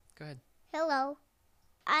Go ahead. Hello.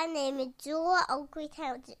 My name is Jewel Oakley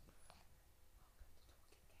Townsend.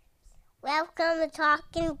 Welcome to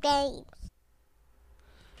Talking Games.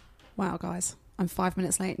 Wow, guys. I'm 5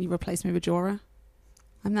 minutes late and you replaced me with Jorah.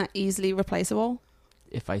 I'm that easily replaceable.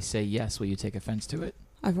 If I say yes, will you take offense to it?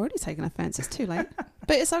 I've already taken offense. It's too late.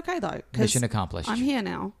 But it's okay, though. 'cause Mission accomplished. I'm here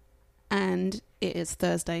now. And it is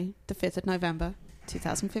Thursday, the 5th of November,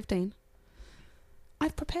 2015.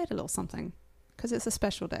 I've prepared a little something. Because it's a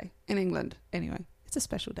special day. In England, anyway. It's a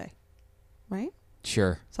special day. Right?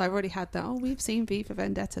 Sure. So I've already had that, we've seen V for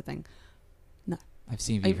Vendetta thing. No. I've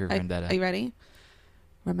seen V for Vendetta. Are you ready?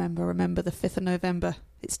 Remember the 5th of November.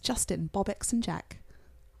 It's Justin, Bob X and Jack.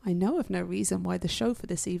 I know of no reason why the show for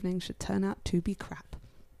this evening should turn out to be crap.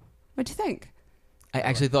 What do you think? I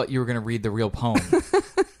actually thought you were going to read the real poem.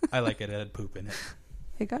 I like it. It had poop in it.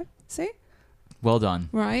 Here you go. See? Well done.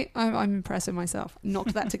 Right? I'm impressed with myself.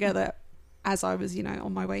 Knocked that together as I was,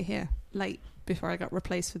 on my way here. Late, before I got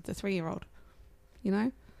replaced with the 3-year-old. You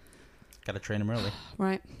know? Got to train him early.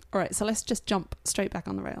 Right. All right, so let's just jump straight back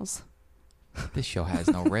on the rails. This show has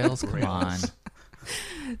no rails. Come on.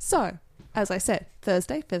 So, as I said,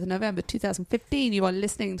 Thursday, 5th of November 2015, you are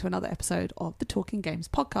listening to another episode of the Talking Games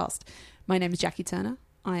podcast. My name is Jackie Turner.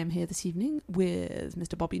 I am here this evening with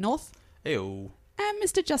Mr. Bobby North. Ew. And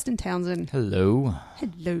Mr. Justin Townsend. Hello.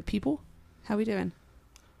 Hello, people. How are we doing?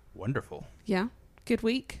 Wonderful. Yeah? Good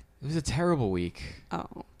week? It was a terrible week. Oh.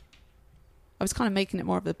 I was kind of making it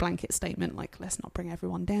more of a blanket statement, like, let's not bring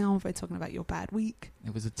everyone down by talking about your bad week.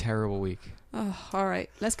 It was a terrible week. Oh, all right.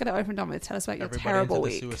 Let's get it over and done with. Tell us about your Everybody terrible into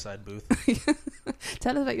week. the suicide booth.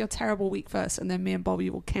 Tell us about your terrible week first, and then me and Bobby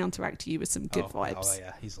will counteract you with some good Oh, vibes.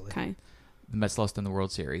 yeah, easily. Okay. The Mets lost in the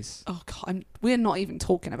World Series. Oh, God. We're not even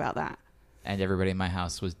talking about that. And everybody in my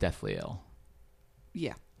house was deathly ill.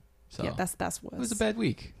 Yeah. So Yeah, that's worse. it was a bad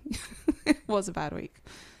week. It was a bad week.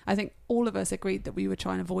 I think all of us agreed that we would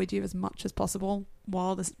try and avoid you as much as possible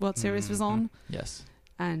while the World Series was on. Yes.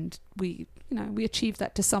 And we achieved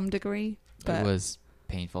that to some degree. But It was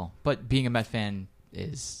painful. But being a Met fan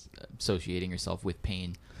is associating yourself with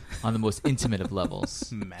pain on the most intimate of levels.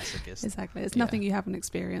 Masochist. exactly. It's Yeah. nothing you haven't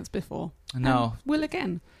experienced before. No. And will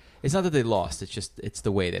again. It's not that they lost. It's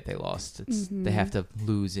the way that they lost. They have to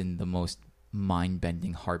lose in the most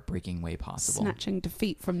mind-bending, heartbreaking way possible. Snatching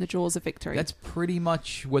defeat from the jaws of victory. That's pretty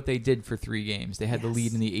much what they did for 3 games. They had the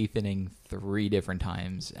lead Yes. in the 8th inning 3 different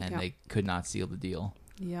times, and Yep. they could not seal the deal.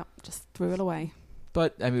 Yep, just threw it away.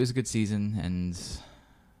 But I mean, it was a good season, and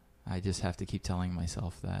I just have to keep telling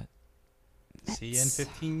myself that See you in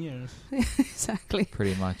 15 years. Exactly.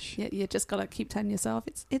 pretty much. You just got to keep telling yourself,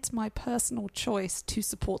 it's my personal choice to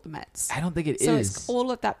support the Mets. I don't think it So is. it's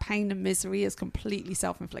all of that pain and misery is completely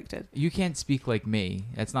self-inflicted. You can't speak like me.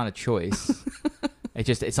 That's not a choice.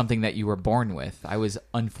 It's something that you were born with. I was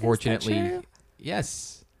unfortunately... Is that true?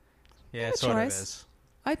 Yes. Yeah, Good it sort of choice. is.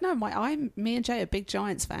 I know me and Jay are big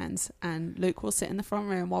Giants fans, and Luke will sit in the front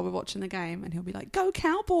room while we're watching the game, and he'll be like, "Go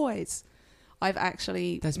Cowboys!" I've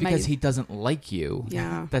actually That's because he doesn't like you.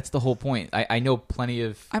 Yeah. That's the whole point. I know plenty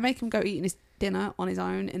of... I make him go eat his dinner on his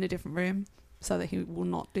own in a different room so that he will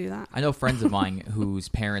not do that. I know friends of mine whose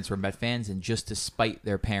parents were Met fans, and just to spite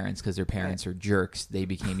their parents because their parents are jerks, they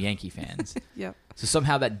became Yankee fans. Yep. So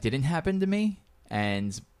somehow that didn't happen to me,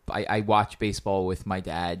 and I watch baseball with my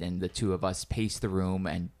dad, and the two of us pace the room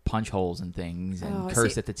and punch holes in things and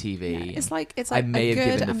curse at the TV. Yeah, it's like I may a have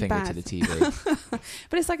good given the and finger bad. to the TV.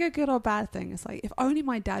 But it's like a good or bad thing. It's like, if only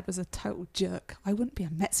my dad was a total jerk, I wouldn't be a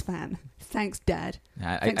Mets fan. Thanks, Dad.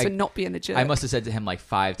 Thanks for not being a jerk. I must have said to him like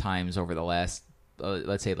 5 times over the last,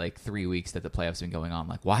 let's say, like 3 weeks that the playoffs have been going on,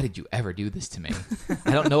 like, why did you ever do this to me?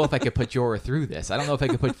 I don't know if I could put Jorah through this. I don't know if I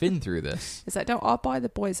could put Finn through this. It's like, I'll buy the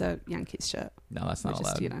boys a Yankees shirt. No, that's not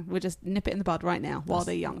allowed. We'll just nip it in the bud right now while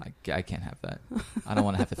they're young. I can't have that. I don't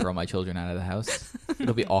want to have to throw my children out of the house.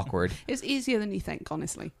 It'll be awkward. It's easier than you think,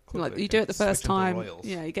 honestly. Quickly, Like, you do it the first switch into time, Royals.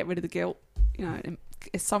 you get rid of the guilt.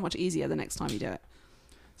 It's so much easier the next time you do it.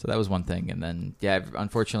 So that was one thing. And then,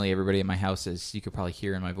 unfortunately, everybody in my house, as you could probably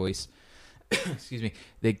hear in my voice, excuse me,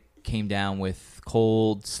 they came down with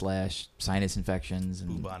cold/sinus infections. And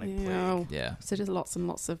Bubonic Yeah. plague. yeah. So just lots and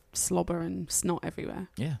lots of slobber and snot everywhere.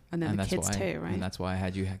 Yeah. And then the that's kids why, too, right? And that's why I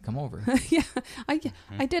had you come over. Yeah,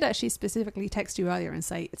 I did actually specifically text you earlier and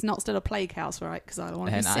say, it's not still a plague house, right? Because I don't want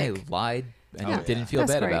to be And sick. I lied and Oh, didn't yeah. feel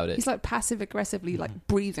That's bad great. about it. He's like passive-aggressively like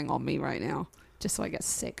breathing on me right now, just so I get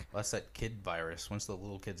sick. Well, that's that kid virus. Once the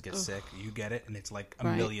little kids get sick, you get it, and it's like a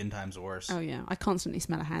Right. million times worse. Oh yeah, I constantly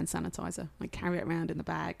smell a hand sanitizer. I carry it around in the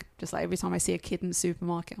bag. Just like every time I see a kid in the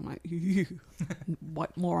supermarket, I'm like, ew,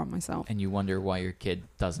 wipe more on myself. And you wonder why your kid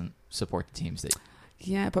doesn't support the teams that...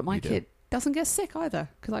 Yeah, but my You do. kid doesn't get sick either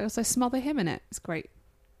because I also smother him in it. It's great.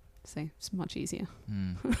 See, it's much easier.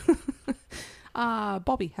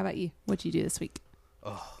 Bobby, how about you? What did you do this week?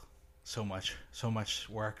 Oh, so much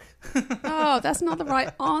work. Oh, that's not the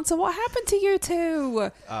right answer. What happened to you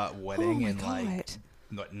two? Wedding Oh my in God. like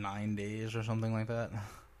what, 9 days or something like that.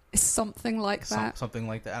 It's something like that. Something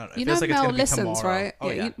like that. I don't know. It You feels know like it's Mel gonna be listens, tomorrow. right? Oh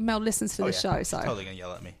yeah. Mel listens to the show, She's so totally gonna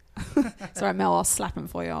yell at me. it's all right, Mel. I'll slap him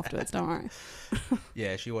for you afterwards. Don't worry.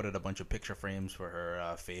 Yeah, she ordered a bunch of picture frames for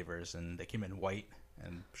her favors, and they came in white.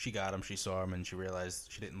 And she got them, she saw them, and she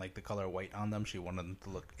realized she didn't like the color white on them. She wanted them to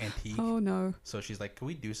look antique. Oh no! So she's like, "Can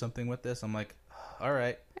we do something with this?" I'm like, "All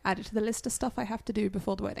right." Add it to the list of stuff I have to do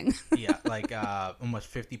before the wedding. Yeah, like almost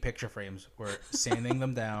 50 picture frames. We're sanding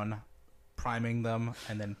them down, priming them,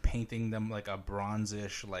 and then painting them like a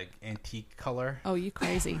bronzish, like antique color. Oh, you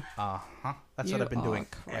crazy! That's You what I've been are doing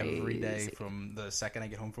every day crazy. from the second I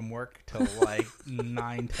get home from work till like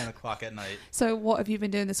 9, 10 o'clock at night. So, what have you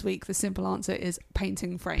been doing this week? The simple answer is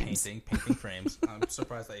painting frames. Painting frames. I'm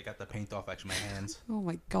surprised that you got the paint off actually my hands. Oh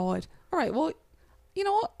my god! All right, well, you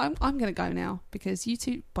know what? I'm gonna go now because you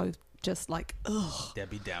two both just like ugh,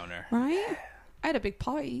 Debbie Downer. right? I had a big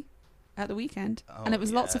party at the weekend, Oh, and it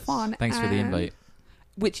was lots of yes. fun. Thanks for the and- invite.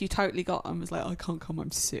 Which you totally got and was like, I can't come,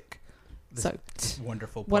 I'm sick. This So,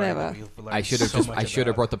 wonderful party whatever. that we've learned I should have so just much I should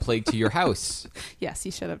have about. brought the plague to your house. yes,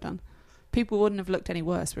 you should have done. People wouldn't have looked any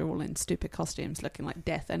worse. We were all in stupid costumes looking like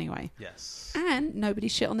death anyway. Yes. And nobody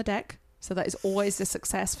shit on the deck. So that is always a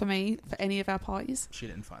success for me for any of our parties. She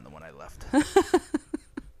didn't find the one I left.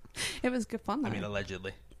 It was good fun though. I mean,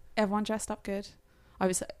 allegedly. Everyone dressed up good. I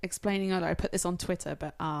was explaining earlier, I put this on Twitter,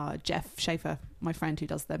 but Jeff Schaefer, my friend who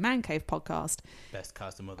does the Man Cave podcast. Best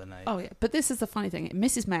costume of the night. Oh, yeah. But this is the funny thing.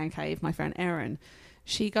 Mrs. Man Cave, my friend Erin,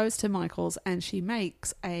 she goes to Michael's and she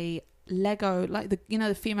makes a Lego, like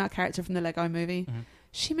the female character from the Lego movie. Mm-hmm.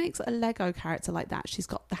 She makes a Lego character like that. She's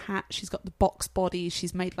got the hat, she's got the box body,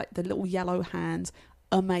 she's made like the little yellow hands.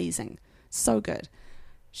 Amazing. So good.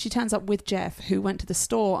 She turns up with Jeff, who went to the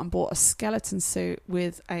store and bought a skeleton suit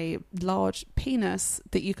with a large penis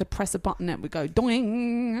that you could press a button and it would go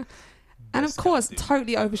doing. And of Best course, costume.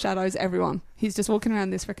 totally overshadows everyone. He's just walking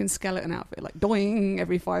around this freaking skeleton outfit, like doing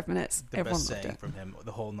every 5 minutes. The Everyone best loved saying it. from him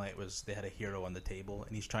the whole night was they had a hero on the table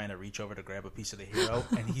and he's trying to reach over to grab a piece of the hero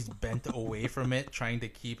and he's bent away from it, trying to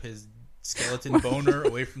keep his skeleton boner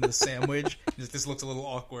away from the sandwich. This looks a little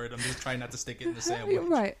awkward. I'm just trying not to stick it in the sandwich.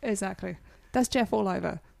 Right, exactly. That's Jeff all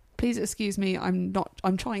over. Please excuse me. I'm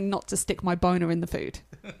trying not to stick my boner in the food.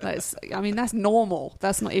 That's normal.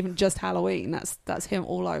 That's not even just Halloween. That's him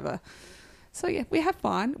all over. So yeah, we had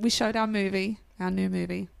fun. We showed our new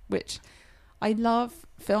movie, which I love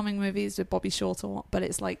filming movies with Bobby Shortle, but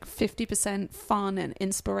it's like 50% fun and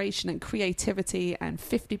inspiration and creativity and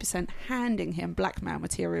 50% handing him black man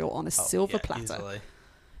material on a silver platter. Easily.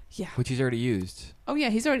 Yeah. Which he's already used. Oh yeah,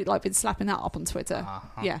 he's already been slapping that up on Twitter.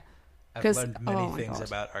 Uh-huh. Yeah. I've 'Cause- learned many oh my things God.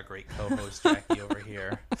 about our great co-host Jackie over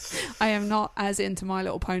here. I am not as into My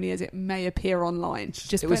Little Pony as it may appear online.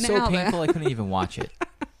 Just It was putting so it out painful there. I couldn't even watch it.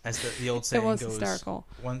 As the old It saying was goes, hysterical.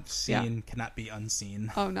 one scene cannot be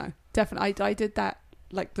unseen. Oh no, definitely. I did that,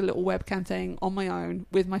 like the little webcam thing on my own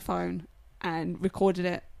with my phone and recorded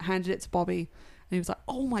it, handed it to Bobby, and he was like,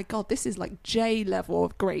 "Oh my god, this is like J level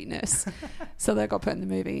of greatness." So that got put in the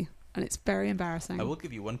movie, and it's very embarrassing. I will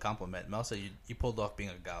give you one compliment. Mel said you pulled off being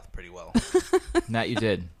a goth pretty well. That you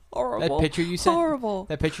did. Horrible. That picture you sent. Horrible.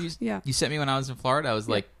 That picture you sent me when I was in Florida. I was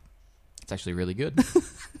like, it's actually really good.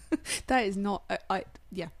 That is not.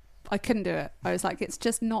 I couldn't do it. I was like, it's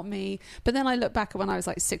just not me. But then I look back at when I was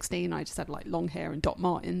like 16, I just had like long hair and Doc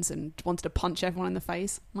Martens and wanted to punch everyone in the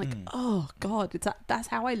face. I'm like, oh God, that's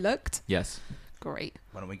how I looked? Yes. Great.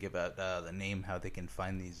 Why don't we give out the name, how they can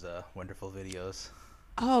find these wonderful videos?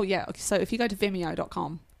 Oh, yeah. Okay, so if you go to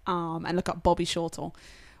Vimeo.com and look up Bobby Shortle,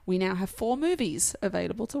 we now have 4 movies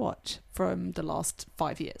available to watch from the last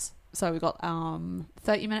 5 years. So we've got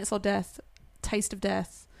 30 Minutes of Death, Taste of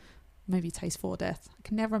Death, maybe Taste for Death. I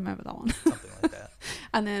can never remember that one. Something like that.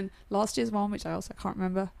 And then last year's one, which I also can't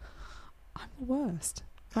remember. I'm the worst,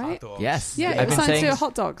 right? Hot dogs. Yes. Yeah, I've it was been something to saying do with this-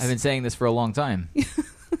 hot dogs. I've been saying this for a long time.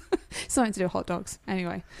 Something to do with hot dogs.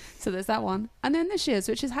 Anyway, so there's that one. And then this year's,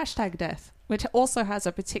 which is #Death, which also has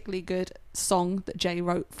a particularly good song that Jay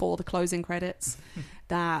wrote for the closing credits.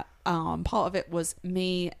 That part of it was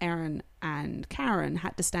me, Erin, and Karen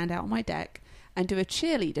had to stand out on my deck and do a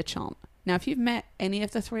cheerleader chant. Now, if you've met any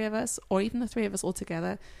of the 3 of us, or even the 3 of us all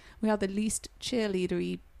together, we are the least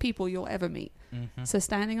cheerleadery people you'll ever meet. Mm-hmm. So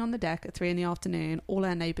standing on the deck at 3 PM, all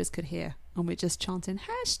our neighbours could hear, and we're just chanting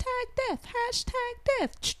 #death,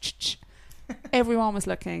 #death. Everyone was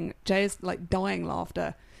looking. Jay's like dying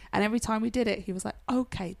laughter, And every time we did it, he was like,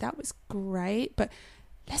 okay, that was great, but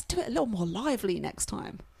let's do it a little more lively next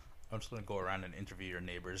time. I'm just going to go around and interview your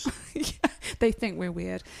neighbors. Yeah, they think we're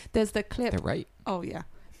weird. There's the clip. They're right. Oh, yeah.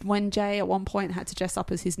 When Jay at one point had to dress up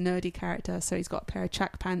as his nerdy character, so he's got a pair of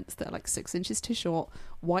track pants that are like 6 inches too short,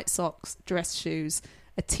 white socks, dress shoes,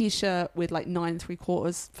 a t-shirt with like 9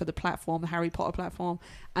 3/4 for the platform, the Harry Potter platform,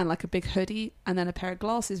 and like a big hoodie, and then a pair of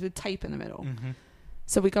glasses with tape in the middle. Mm-hmm.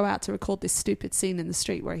 So we go out to record this stupid scene in the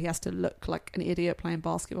street where he has to look like an idiot playing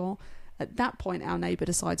basketball. At that point, our neighbour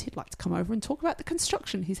decides he'd like to come over and talk about the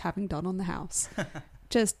construction he's having done on the house.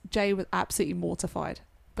 Jay was absolutely mortified.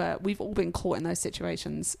 But we've all been caught in those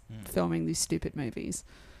situations filming these stupid movies.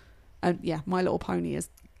 And yeah, My Little Pony is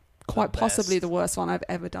quite possibly the worst one I've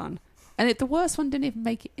ever done. And the worst one didn't even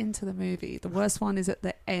make it into the movie. The worst one is at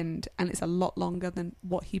the end, and it's a lot longer than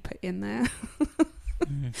what he put in there.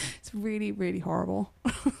 It's really, really horrible.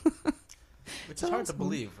 Which is hard to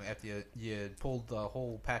believe after you pulled the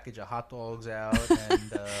whole package of hot dogs out.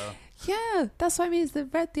 And yeah, that's what I mean. Is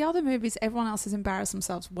the other movies, everyone else has embarrassed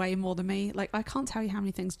themselves way more than me. Like, I can't tell you how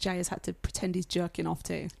many things Jay has had to pretend he's jerking off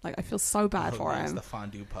to. Like, I feel so bad for him. The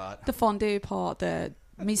fondue pot. The fondue pot,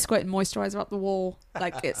 me squirting moisturizer up the wall.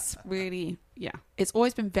 Like, it's really, yeah. It's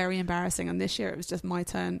always been very embarrassing, and this year it was just my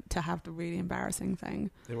turn to have the really embarrassing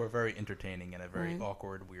thing. They were very entertaining in a very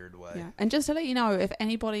awkward, weird way. Yeah. And just to let you know, if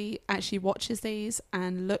anybody actually watches these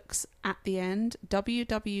and looks at the end,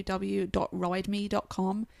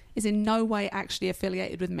 www.rideme.com is in no way actually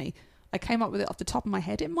affiliated with me. I came up with it off the top of my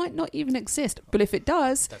head. It might not even exist, but if it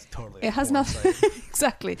does, that's totally it has nothing.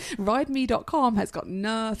 Exactly. RideMe.com has got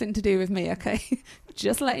nothing to do with me. Okay,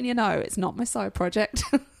 just letting you know, it's not my side project.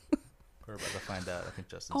 We're about to find out. I think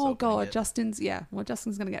Justin's. Oh God, it. Justin's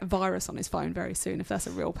going to get a virus on his phone very soon if that's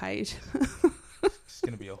a real page. It's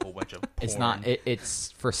going to be a whole bunch of porn. It's not.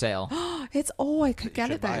 It's for sale. I could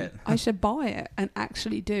get it then. I should buy it and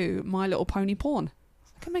actually do My Little Pony porn.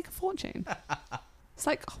 I can make a fortune. It's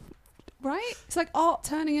like. Right? It's like art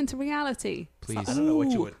turning into reality. Please. I don't know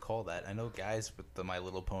what you would call that. I know guys with the My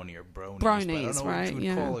Little Pony are bronies. Bronies, but I don't know right? What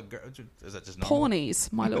you would call a girl. Is that just normal?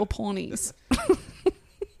 Pawnies. My Little Pawnies.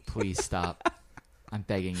 Please stop. I'm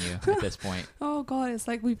begging you at this point. Oh, God. It's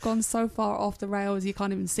like we've gone so far off the rails, you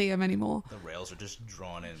can't even see them anymore. The rails are just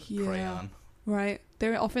drawn in with crayon. Right.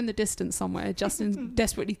 They're off in the distance somewhere. Justin's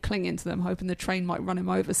desperately clinging to them, hoping the train might run him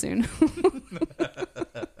over soon.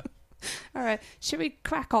 All right. Should we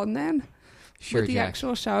crack on then? Sure, with the Jack.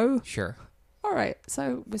 actual show? Sure. All right.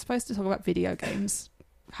 So we're supposed to talk about video games.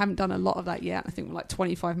 Haven't done a lot of that yet. I think we're like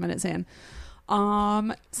 25 minutes in.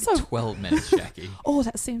 So 12 minutes, Jackie. Oh,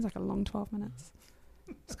 that seems like a long 12 minutes.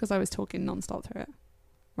 It's because I was talking nonstop through it.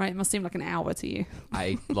 Right? It must seem like an hour to you.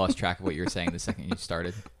 I lost track of what you were saying the second you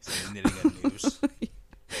started. Knitting a noose.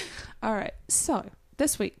 All right. So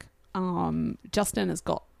this week, Justin has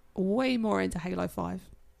got way more into Halo 5.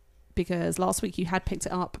 Because last week you had picked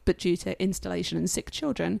it up, but due to installation and sick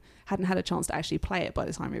children, hadn't had a chance to actually play it by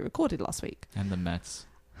the time we recorded last week. And the Mets.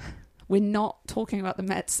 We're not talking about the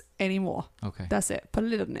Mets anymore. Okay. That's it. Put a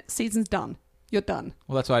lid on it. Season's done. You're done.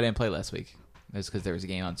 Well, that's why I didn't play last week. It's because there was a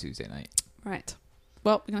game on Tuesday night. Right.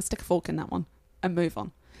 Well, we're going to stick a fork in that one and move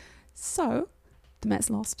on. So, the Mets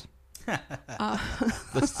lost.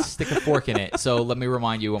 Let's stick a fork in it. So let me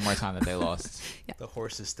remind you one more time that they lost. Yeah. The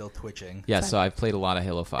horse is still twitching. Yeah, so I've played a lot of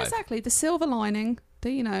Halo 5. Exactly. The silver lining,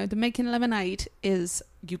 the making lemonade is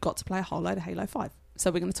you got to play a whole load of Halo 5. So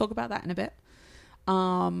we're going to talk about that in a bit.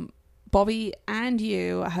 Bobby and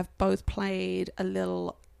you have both played a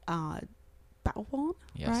little Battleborn,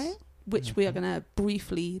 Yes. right? Which we are going to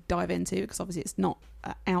briefly dive into because obviously it's not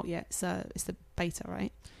out yet. It's the beta,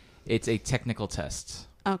 right? It's a technical test.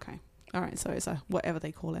 Okay. All right. So it's a whatever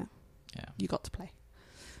they call it. Yeah. You got to play.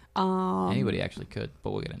 Anybody actually could,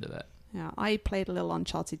 but we'll get into that. Yeah. I played a little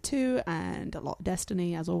Uncharted 2 and a lot of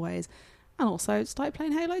Destiny as always. And also started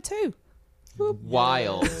playing Halo 2.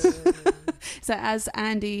 Wild. So as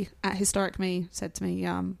Andy at Historic Me said to me,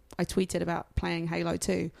 I tweeted about playing Halo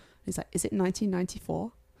 2. He's like, is it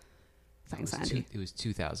 1994? Thanks, Andy. It was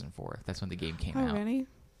 2004. That's when the game came Oh, out. really?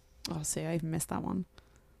 Oh, see, I even missed that one.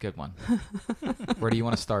 Good one. Where do you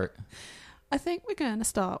want to start? I think we're going to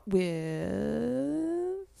start with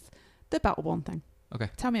the Battleborn thing. Okay.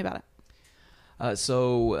 Tell me about it. The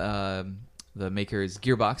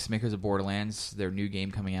Gearbox, makers of Borderlands, their new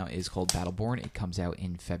game coming out is called Battleborn. It comes out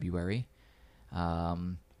in February.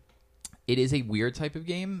 It is a weird type of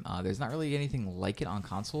game. There's not really anything like it on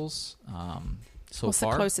consoles What's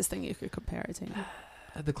far. the closest thing you could compare it to?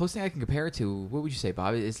 The closest thing I can compare it to, what would you say,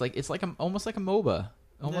 Bob? It's like almost like a MOBA.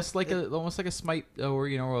 almost like a Smite or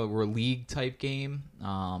or a League type game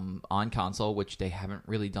on console, which they haven't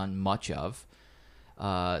really done much of.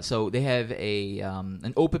 So they have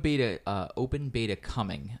an open beta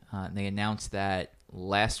coming. And they announced that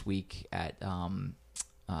last week at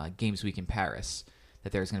Games Week in Paris,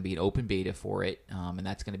 that there's going to be an open beta for it, and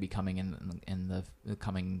that's going to be coming in the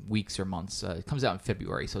coming weeks or months. It comes out in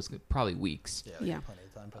February, so it's probably weeks. Yeah. Plenty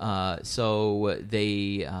of time. So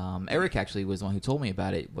they, Eric actually was the one who told me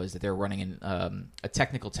about it, was that they're running a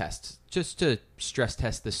technical test just to stress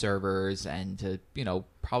test the servers and to,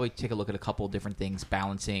 probably take a look at a couple of different things,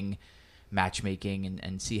 balancing, matchmaking,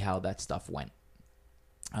 and see how that stuff went.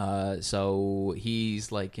 So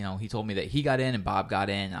he's like, he told me that he got in and Bob got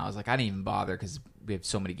in. I was like, I didn't even bother because we have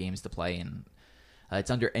so many games to play and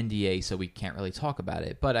it's under NDA, so we can't really talk about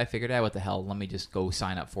it. But I figured, what the hell? Let me just go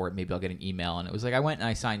sign up for it. Maybe I'll get an email. And it was like I went and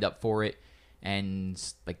I signed up for it, and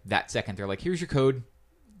like that second, they're like, "Here's your code."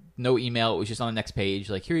 No email. It was just on the next page.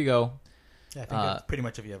 Like, here you go. Yeah, I think that's pretty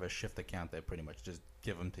much if you have a Shift account, they pretty much just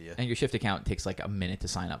give them to you. And your Shift account takes like a minute to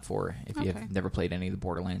sign up for if you have never played any of the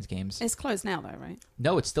Borderlands games. It's closed now, though, right?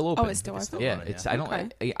 No, it's still open. Oh, it's still open. Yeah, running, it's. yeah. I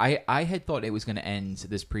don't. Okay. I had thought it was going to end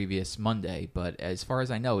this previous Monday, but as far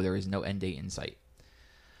as I know, there is no end date in sight.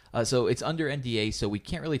 So it's under NDA, so we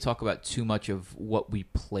can't really talk about too much of what we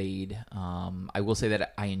played. I will say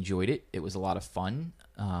that I enjoyed it. It was a lot of fun.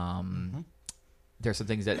 There's some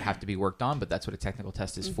things that have to be worked on, but that's what a technical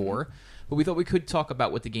test is for. But we thought we could talk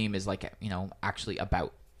about what the game is like, actually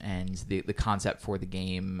about, and the concept for the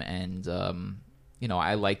game. And,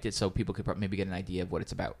 I liked it, so people could maybe get an idea of what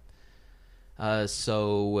it's about.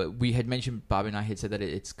 So we had mentioned, Bob and I had said that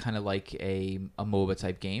it's kind of like a MOBA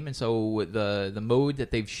type game. And so the mode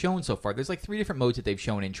that they've shown so far, there's like 3 different modes that they've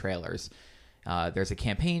shown in trailers. There's a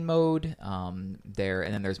campaign mode and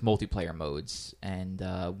then there's multiplayer modes. And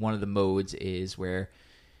one of the modes is where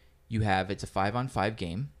it's a 5-on-5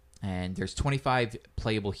 game, and there's 25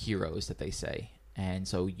 playable heroes that they say. And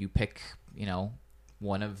so you pick,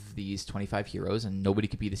 one of these 25 heroes, and nobody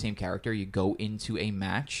could be the same character. You go into a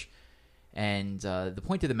match, and the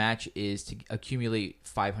point of the match is to accumulate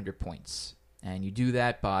 500 points. And you do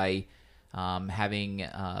that by having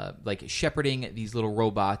shepherding these little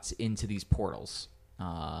robots into these portals,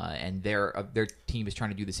 and their team is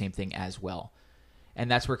trying to do the same thing as well. And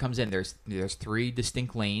that's where it comes in. There's 3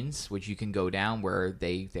 distinct lanes which you can go down, where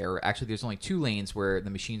there's only 2 lanes where the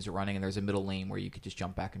machines are running, and there's a middle lane where you could just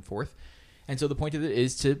jump back and forth. And so the point of it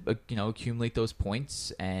is to accumulate those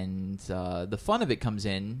points, and the fun of it comes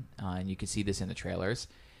in, and you can see this in the trailers,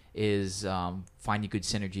 is finding good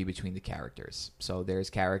synergy between the characters. So there's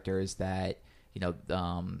characters that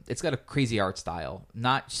it's got a crazy art style,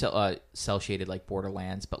 not cell shaded like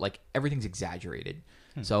Borderlands, but like everything's exaggerated.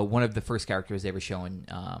 So one of the first characters they were showing,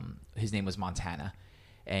 his name was Montana,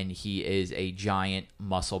 and he is a giant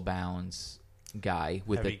muscle bound guy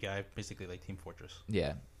with heavy guy, basically like Team Fortress.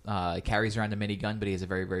 Yeah. Carries around a minigun, but he has a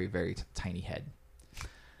very, very, very tiny head.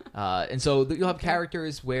 And so you'll have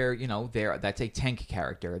characters where, that's a tank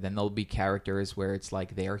character. Then there'll be characters where it's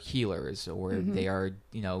like they are healers, or they are,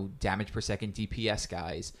 damage per second DPS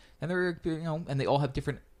guys. And they're, and they all have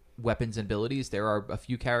different weapons and abilities. There are a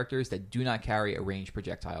few characters that do not carry a ranged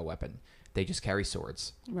projectile weapon. They just carry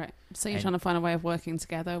swords. Right. So you're trying to find a way of working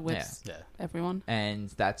together with everyone. And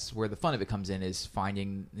that's where the fun of it comes in, is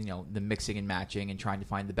finding, the mixing and matching and trying to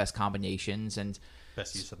find the best combinations and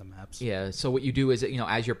best use of the maps. Yeah. So what you do is,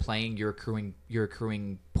 as you're playing, you're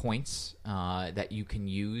accruing points that you can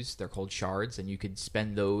use. They're called shards, and you could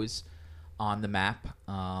spend those on the map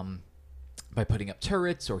by putting up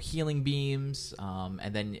turrets or healing beams.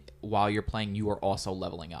 And then while you're playing, you are also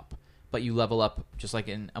leveling up. But you level up, just like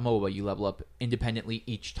in a MOBA, you level up independently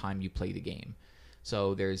each time you play the game.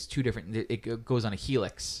 So there's 2 different... It goes on a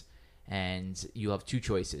helix, and you have 2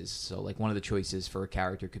 choices. So like one of the choices for a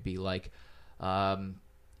character could be like... when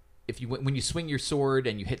you swing your sword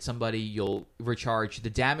and you hit somebody, you'll recharge the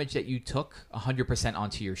damage that you took 100%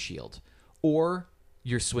 onto your shield. Or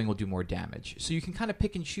your swing will do more damage. So you can kind of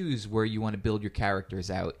pick and choose where you want to build your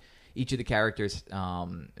characters out. Each of the characters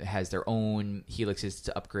has their own helixes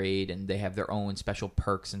to upgrade, and they have their own special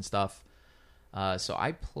perks and stuff. So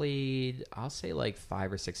I played, I'll say, like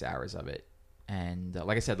 5 or 6 hours of it. And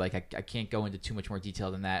like I said, like I can't go into too much more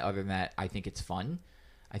detail than that. Other than that, I think it's fun.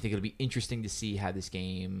 I think it'll be interesting to see how this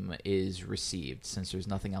game is received, since there's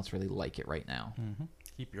nothing else really like it right now. Mm-hmm.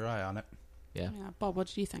 Keep your eye on it. Yeah. Bob, what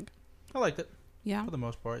did you think? I liked it. Yeah. For the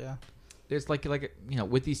most part, yeah. There's like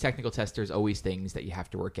with these technical tests, there's always things that you have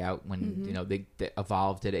to work out. When they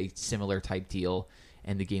Evolve did a similar type deal,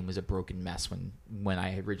 and the game was a broken mess when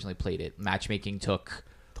I originally played it. Matchmaking took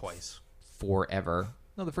twice forever.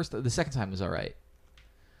 No, the second time was all right.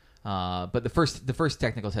 But the first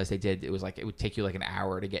technical test they did, it was like it would take you like an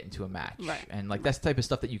hour to get into a match, Right. and like that's the type of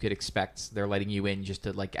stuff that you could expect. They're letting you in just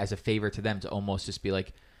to like as a favor to them to almost just be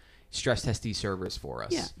like stress test these servers for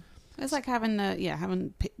us. Yeah. It's like having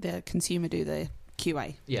the consumer do the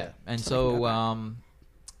QA. Yeah, and Something so like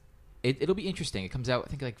it'll be interesting. It comes out I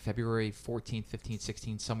think like February 14th, 15th,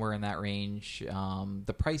 16th, somewhere in that range.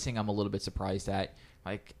 The pricing I'm a little bit surprised at.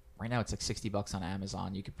 Like right now it's like $60 on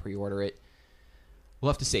Amazon. You could pre-order it.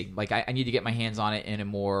 We'll have to see. Like, I need to get my hands on it in a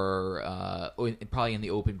more, probably in the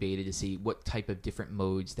open beta to see what type of different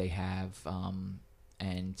modes they have,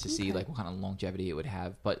 and to see like what kind of longevity it would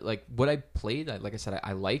have. But like what I played, like I said,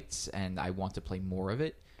 I liked, and I want to play more of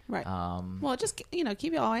it. Right. Well, just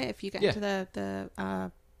keep your eye if you get into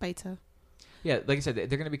the beta. Yeah, like I said, they're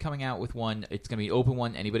going to be coming out with one. It's going to be an open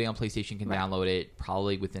one. Anybody on PlayStation can download it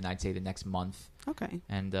probably within, I'd say, the next month. Okay.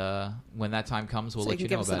 And when that time comes, we'll so let you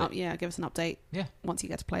know about it. Give us an update. Yeah. Once you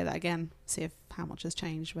get to play that again, see if how much has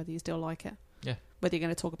changed, whether you still like it. Yeah. Whether you're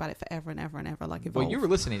going to talk about it forever and ever and ever, like Evolve. Well, you were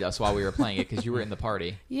listening to us while we were playing it because you were in the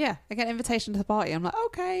party. Yeah. I get an invitation to the party. I'm like,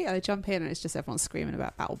 okay. And I jump in and it's just everyone screaming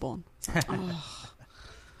about Battleborn. Like,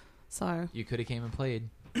 So. You could have came and played.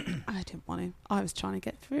 I didn't want to. I was trying to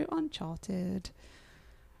get through Uncharted,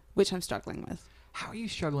 which I'm struggling with. How are you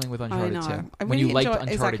struggling with Uncharted 2? I When really you liked enjoy-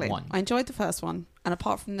 Uncharted exactly. 1? I enjoyed the first one, and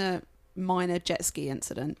apart from the minor jet ski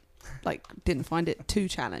incident, like didn't find it too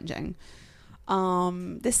challenging.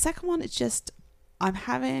 This second one, it's just I'm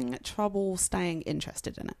having trouble staying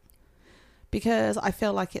interested in it because I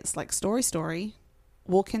feel like it's like story.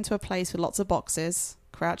 Walk into a place with lots of boxes,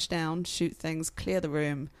 crouch down, shoot things, clear the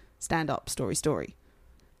room, stand up, story.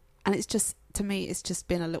 And it's just, to me, it's just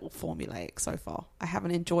been a little formulaic so far. I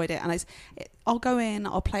haven't enjoyed it. And I'll go in,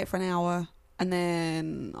 I'll play it for an hour, and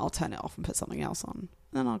then I'll turn it off and put something else on. And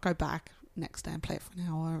then I'll go back next day and play it for an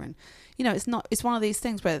hour. And, it's one of these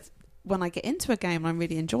things where when I get into a game and I'm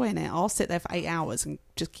really enjoying it, I'll sit there for 8 hours and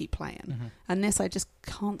just keep playing. Mm-hmm. And this, I just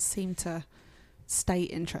can't seem to stay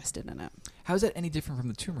interested in it. How is that any different from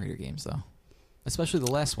the Tomb Raider games, though? Especially the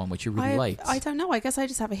last one, which you really liked. I don't know. I guess I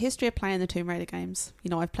just have a history of playing the Tomb Raider games.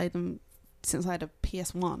 I've played them since I had a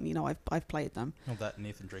PS1. I've played them. Well, that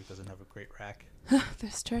Nathan Drake doesn't have a great rack.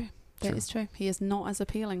 That's true. That is true. He is not as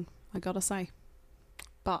appealing, I gotta say.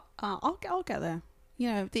 But I'll get there.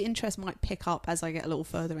 The interest might pick up as I get a little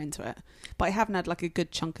further into it. But I haven't had like a good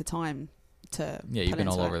chunk of time to. Yeah, you've been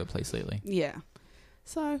all over it. the place lately. Yeah.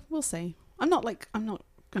 So we'll see. I'm not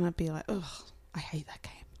gonna be like, ugh, I hate that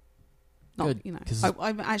game. Good,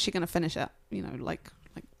 I'm actually gonna finish it. Like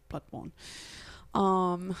Bloodborne.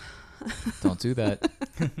 Don't do that.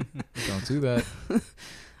 Don't do that.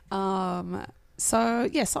 So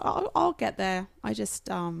yes, I'll get there. I just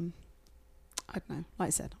I don't know. Like I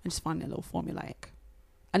said, I just find it a little formulaic,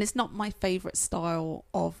 and it's not my favorite style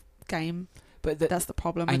of game. But that's the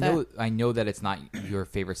problem. I know that it's not your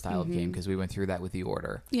favorite style of game because we went through that with The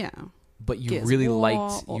Order. Yeah. But you Gears really of War,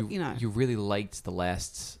 liked you really liked the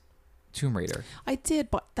last Tomb Raider. I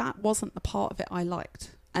did, but that wasn't the part of it I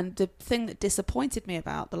liked. And the thing that disappointed me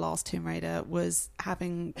about the last Tomb Raider was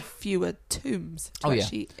having fewer tombs to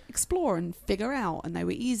actually explore and figure out, and they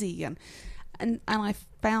were easy. And I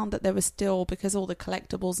found that there was still, because all the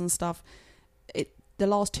collectibles and stuff, the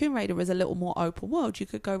last Tomb Raider was a little more open world. You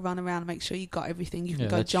could go run around and make sure you got everything. You can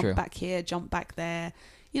go jump back here, jump back there.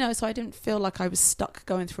 So I didn't feel like I was stuck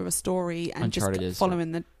going through a story and Uncharted just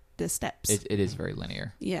following the steps. It is very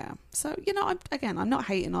linear. Yeah. So, I'm not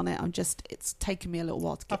hating on it. It's taken me a little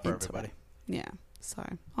while to get into everybody. it. Yeah. So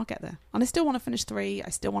I'll get there. And I still want to finish 3. I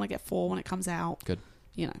still want to get 4 when it comes out. Good.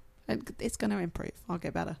 It's going to improve. I'll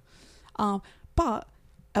get better. But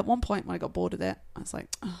at one point when I got bored of it, I was like,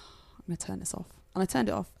 oh, I'm going to turn this off. And I turned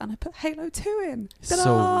it off and I put Halo 2 in. Ta-da!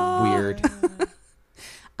 So weird.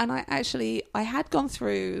 And I had gone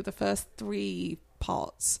through the first 3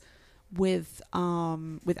 parts with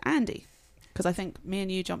Andy, because I think me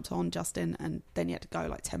and you jumped on, Justin, and then you had to go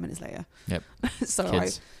like 10 minutes later. Yep.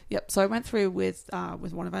 So I went through with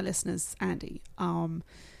one of our listeners, Andy,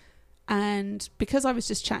 and because I was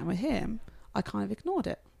just chatting with him, I kind of ignored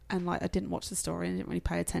it, and like I didn't watch the story and didn't really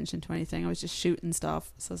pay attention to anything. I was just shooting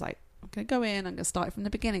stuff. So I was like, I'm gonna go in, I'm gonna start from the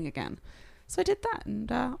beginning again. So I did that,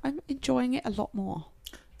 and I'm enjoying it a lot more.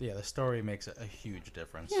 Yeah, the story makes a huge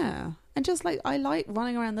difference. Yeah, and just like I like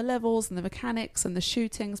running around the levels and the mechanics, and the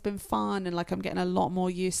shooting's been fun, and like I'm getting a lot more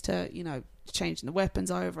used to changing the weapons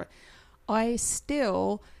over. I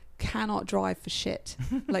still cannot drive for shit.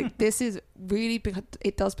 Like this is really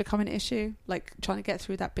it does become an issue. Like trying to get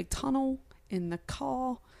through that big tunnel in the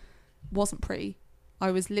car wasn't pretty. I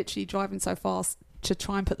was literally driving so fast to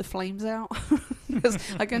try and put the flames out because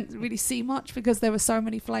I couldn't really see much because there were so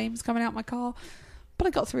many flames coming out my car. But I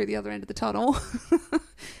got through the other end of the tunnel.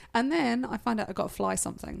 And then I found out I got to fly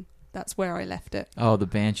something. That's where I left it. Oh, the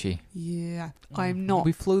Banshee. Yeah, I'm not.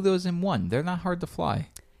 We flew those in one. They're not hard to fly.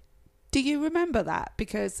 Do you remember that?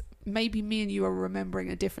 Because maybe me and you are remembering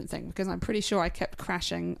a different thing, because I'm pretty sure I kept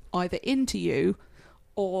crashing either into you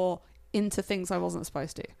or into things I wasn't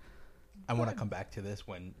supposed to. I want to come back to this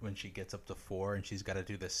when she gets up to 4 and she's got to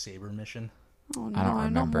do this Saber mission. Oh I don't no,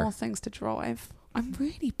 remember. not more things to drive. I'm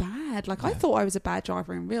really bad. Like, I thought I was a bad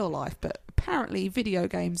driver in real life, but apparently video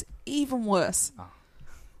games, even worse. Oh.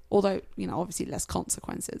 Although, obviously less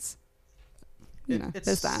consequences.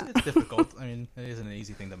 There's that. It's difficult. I mean, it isn't an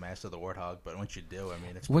easy thing to master the Warthog, but once you do,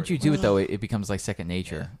 it's Once you pretty do it, much- though, it becomes like second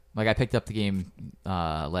nature. Like, I picked up the game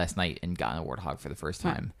last night and got a Warthog for the first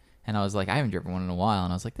Right. time. And I was like, I haven't driven one in a while.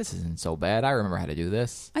 And I was like, this isn't so bad. I remember how to do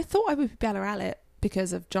this. I thought I would be better at it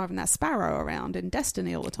because of driving that Sparrow around in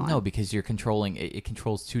Destiny all the time. No, because you're controlling it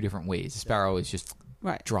controls two different ways. The Sparrow is just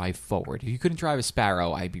Right. drive forward. If you couldn't drive a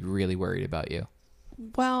Sparrow, I'd be really worried about you.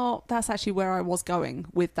 Well, that's actually where I was going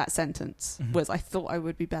with that sentence, was I thought I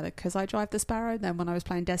would be better because I drive the Sparrow. Then when I was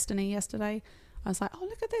playing Destiny yesterday, I was like, oh,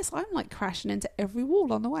 look at this. I'm like crashing into every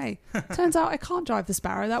wall on the way. Turns out I can't drive the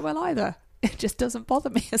Sparrow that well either. It just doesn't bother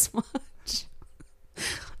me as much.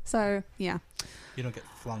 So, yeah. You don't get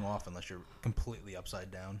flung off unless you're completely upside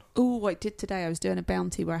down. Oh, I did today. I was doing a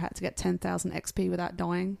bounty where I had to get 10,000 XP without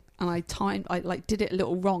dying. And I did it a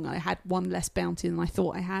little wrong. I had one less bounty than I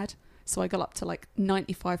thought I had. So I got up to like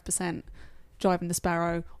 95% driving the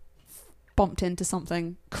Sparrow, bumped into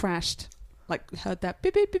something, crashed, like heard that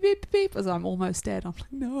beep, beep, beep, beep, beep as I'm almost dead. I'm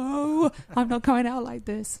like, no, I'm not going out like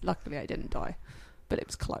this. Luckily, I didn't die, but it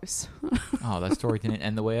was close. Oh, that story didn't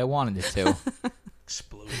end the way I wanted it to.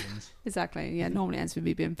 Explosions. Exactly. Yeah, normally it ends with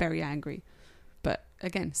me being very angry. But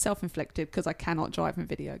again, self-inflicted because I cannot drive in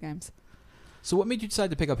video games. So what made you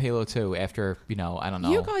decide to pick up Halo 2 after, I don't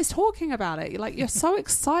know. You guys talking about it, you're so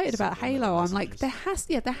excited about Subliminal Halo. I'm like,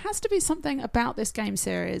 messages. there has to be something about this game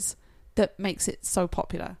series that makes it so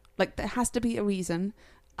popular. Like, there has to be a reason,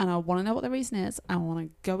 and I want to know what the reason is. I want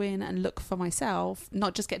to go in and look for myself,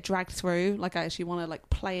 not just get dragged through. Like, I actually want to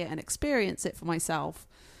play it and experience it for myself,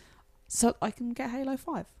 so I can get Halo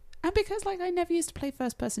 5. And because I never used to play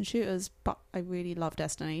first-person shooters, but I really love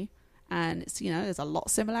Destiny. And it's, there's a lot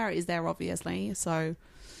of similarities there, obviously. So,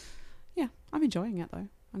 yeah, I'm enjoying it, though.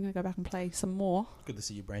 I'm going to go back and play some more. Good to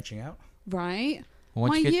see you branching out. Right?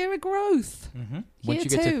 Once My you get, year of growth. Mm-hmm. once Year you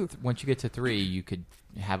get two. once you get to 3, you could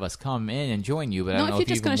have us come in and join you, but I don't Not know if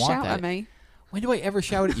you're if just you going even to want shout that. at me. When do I ever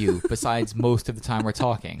shout at you besides most of the time we're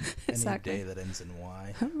talking? Exactly. Any day that ends in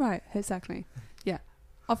Y. Right, exactly. Yeah,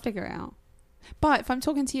 I'll figure it out. But if I'm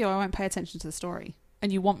talking to you, I won't pay attention to the story.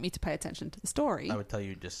 And you want me to pay attention to the story. I would tell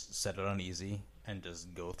you just set it on easy and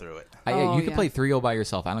just go through it. You can yeah. play 3 all by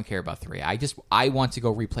yourself. I don't care about 3. I want to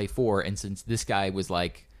go replay 4, and since this guy was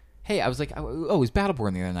like, hey, I was like, oh, it was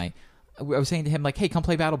Battleborn the other night. I was saying to him, like, hey, come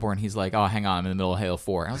play Battleborn. He's like, oh, hang on, I'm in the middle of Halo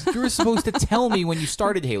 4. And I was like, you were supposed to tell me when you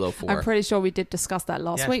started Halo 4. I'm pretty sure we did discuss that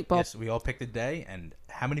last week, Bob. Yes, we all picked a day, and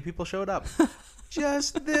how many people showed up?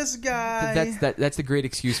 Just this guy. That's a great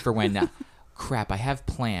excuse for when, crap, I have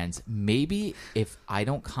plans. Maybe if I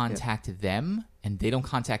don't contact them and they don't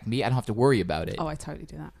contact me, I don't have to worry about it. Oh, I totally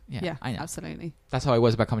do that. Yeah, I know. Absolutely. That's how I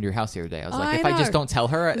was about coming to your house the other day. I was like, I if I just know. don't tell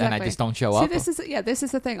her and I Exactly. just don't show See, up. this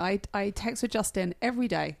is the thing. I text with Justin every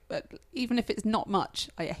day, but even if it's not much,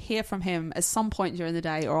 I hear from him at some point during the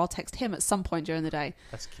day, or I'll text him at some point during the day.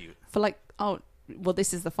 That's cute. For well,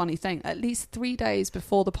 this is the funny thing. At least 3 days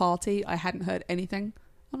before the party, I hadn't heard anything.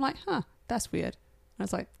 I'm like, that's weird. And I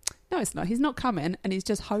was like, no, it's not. He's not coming, and he's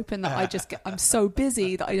just hoping that I'm so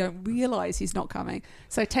busy that I don't realize he's not coming.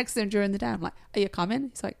 So I texted him during the day. I'm like, are you coming?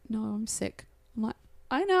 He's like, no, I'm sick. I'm like,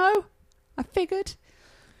 I know. I figured.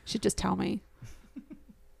 Should just tell me.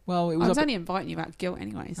 Well, it I was was up only inviting you out of guilt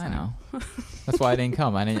anyway. So. I know. That's why I didn't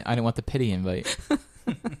come. I didn't want the pity invite.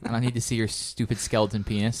 I don't need to see your stupid skeleton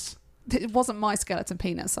penis. It wasn't my skeleton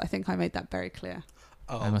penis. I think I made that very clear.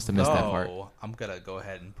 Oh, I must have missed that part. I'm going to go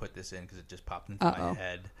ahead and put this in because it just popped into Uh-oh. my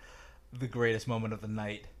head. The greatest moment of the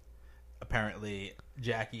night. Apparently,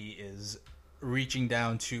 Jackie is reaching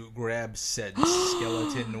down to grab said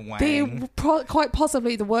skeleton wang. Quite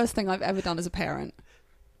possibly the worst thing I've ever done as a parent.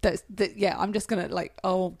 I'm just going to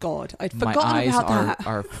oh, God. I'd My forgotten eyes about that.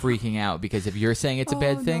 are freaking out because if you're saying it's a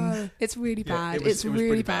bad thing, No. It's really Yeah, bad. it was It's pretty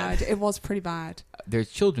really bad. bad. It was pretty bad. there's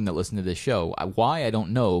children that listen to this show. Why, I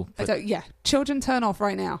don't know. But Children turn off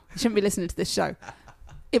right now. You shouldn't be listening to this show.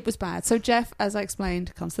 It was bad. So Jeff, as I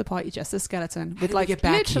explained, comes to the party just a skeleton with like Get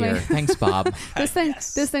back literally here. Thanks, Bob. this thing.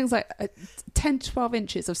 Yes. This thing's like 10 to 12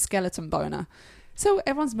 inches of skeleton boner. So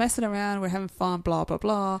everyone's messing around. We're having fun. Blah blah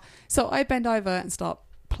blah. So I bend over and start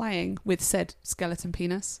playing with said skeleton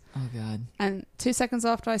penis. Oh God. And 2 seconds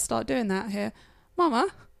after I start doing that, I hear, Mama,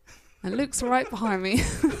 and Luke's right behind me.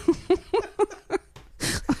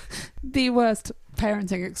 The worst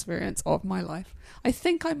parenting experience of my life. I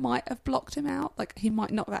think I might have blocked him out. Like, he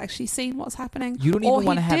might not have actually seen what's happening. You don't or even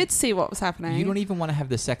wanna he have- did see what was happening. You don't even want to have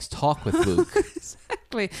the sex talk with Luke.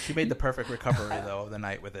 Exactly. She made the perfect recovery, though, the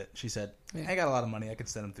night with it. She said, Yeah. I got a lot of money. I can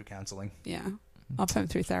send him through counseling. Yeah. I'll put him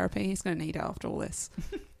through therapy. He's going to need it after all this.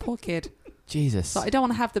 Poor kid. Jesus. So I don't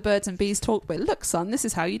want to have the birds and bees talk, but look, son, this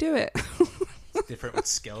is how you do it. It's different with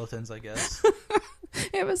skeletons, I guess.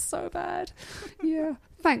 It was so bad. Yeah.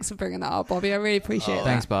 Thanks for bringing that up, Bobby. I really appreciate that.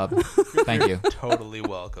 Thanks, Bob. Thank you. Totally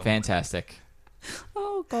welcome. Fantastic.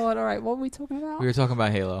 Oh, God. All right. What were we talking about? We were talking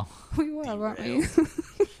about Halo. We were, weren't we?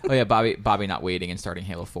 Oh yeah, Bobby not waiting and starting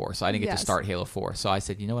Halo 4, so I didn't get Yes. to start Halo 4. So I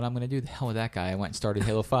said, you know what I'm going to do? The hell with that guy. I went and started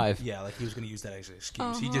Halo 5. Yeah, like he was going to use that as an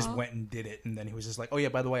excuse. He just went and did it, and then he was just like, oh yeah,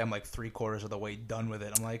 by the way, I'm like 3/4 of the way done with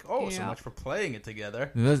it. I'm like, oh, so Yeah. much for playing it together.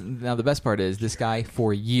 Now the best part is this guy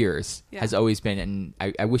for years Yeah. has always been, and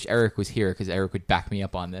I wish Eric was here because Eric would back me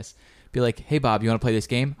up on this. Be like, hey Bob, you want to play this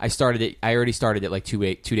game? I already started it like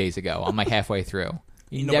 2 days ago. I'm like halfway through.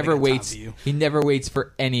 He Ain't nobody never got time waits. for you. He never waits for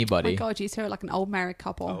Oh anybody. my God, you two are like an old married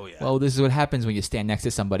couple. Oh yeah. Well, this is what happens when you stand next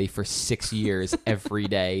to somebody for 6 years every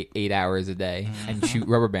day, 8 hours a day, and shoot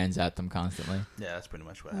rubber bands at them constantly. Yeah, that's pretty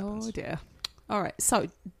much what happens. Oh, dear. All right. So,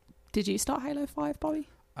 did you start Halo 5, Bobby?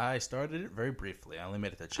 I started it very briefly. I only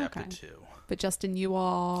made it to chapter Okay. 2. But Justin, you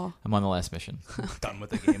are... I'm on the last mission. Done with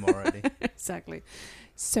the game already. Exactly.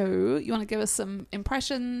 So, you want to give us some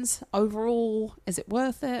impressions overall? Is it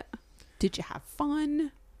worth it? Did you have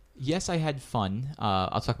fun? Yes, I had fun.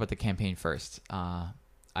 I'll talk about the campaign first. I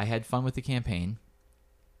had fun with the campaign.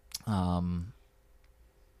 I'm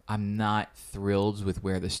not thrilled with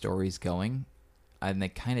where the story's going, and they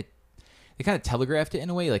kind of telegraphed it in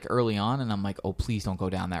a way, like early on, and I'm like, oh, please don't go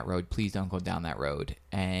down that road. Please don't go down that road.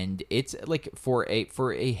 And it's like for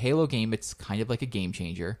a Halo game, it's kind of like a game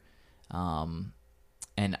changer.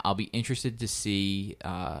 And I'll be interested to see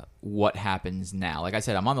what happens now. Like I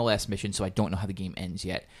said, I'm on the last mission, so I don't know how the game ends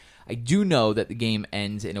yet. I do know that the game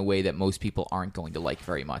ends in a way that most people aren't going to like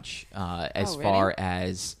very much. Really? Far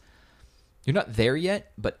as you're not there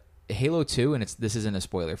yet, but Halo 2, and this isn't a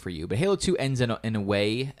spoiler for you, but Halo 2 ends in a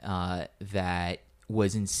way that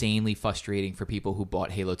was insanely frustrating for people who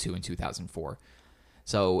bought Halo 2 in 2004.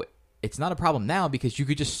 So it's not a problem now because you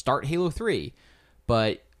could just start Halo 3,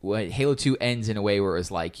 but Halo 2 ends in a way where it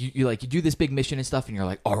was like you do this big mission and stuff, and you're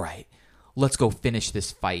like, all right, let's go finish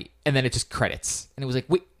this fight, and then it just credits, and it was like,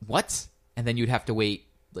 wait, what? And then you'd have to wait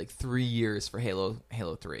like 3 years for Halo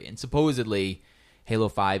 3, and supposedly Halo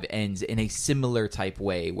 5 ends in a similar type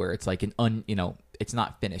way where it's like it's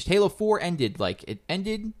not finished. Halo 4 ended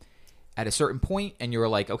at a certain point, and you were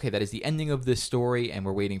like, okay, that is the ending of this story, and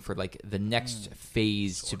we're waiting for like the next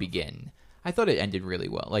phase to begin. I thought it ended really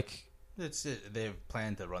well. Like, They've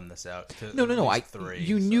planned to run this out. To no. at least 3,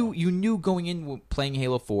 You so. knew going in playing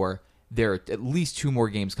Halo 4, there are at least 2 more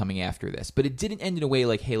games coming after this, but it didn't end in a way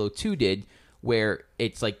like Halo 2 did, where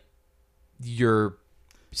it's like you're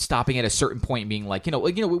stopping at a certain point and being like,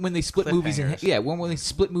 when they split movies Cliffhangers. when they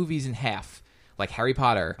split movies in half, like Harry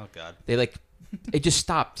Potter. Oh god. They like it just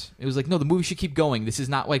stopped. It was like, no, the movie should keep going. This is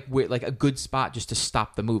not like a good spot just to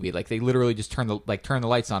stop the movie. Like they literally just turn the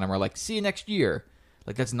lights on and we're like, see you next year.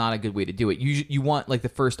 Like that's not a good way to do it. You want like the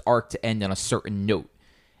first arc to end on a certain note,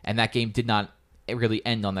 and that game did not really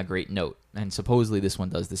end on that great note. And supposedly this one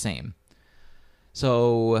does the same.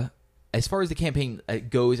 So as far as the campaign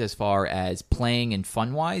goes, as far as playing and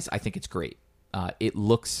fun wise, I think it's great. It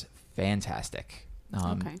looks fantastic.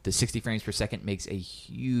 Okay. The 60 frames per second makes a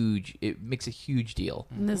huge deal.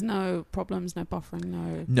 And there's no problems, no buffering,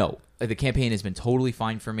 no... No, the campaign has been totally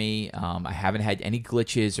fine for me. I haven't had any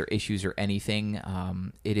glitches or issues or anything.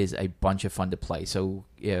 It is a bunch of fun to play. So,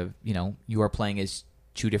 you are playing as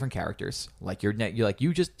 2 different characters, like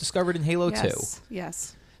you just discovered in Halo 2.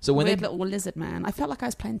 Yes. So when Weird little lizard man. I felt like I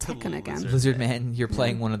was playing Tekken Little again. lizard. Lizard Man, you're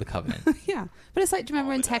playing one of the Covenant. Yeah. But it's like, do you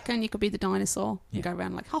remember in Tekken, you could be the dinosaur? You Yeah. go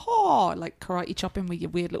around like, ha-ha, like karate chopping with your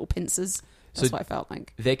weird little pincers. That's So- what I felt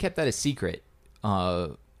like. They kept that a secret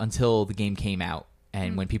until the game came out.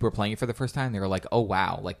 And when people were playing it for the first time, they were like, oh,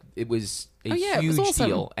 wow. Like, it was a Oh, yeah, it huge was awesome.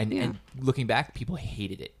 deal. And, Yeah. and looking back, people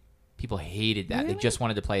hated it. People hated that. They Really? just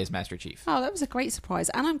wanted to play as Master Chief. Oh, that was a great surprise,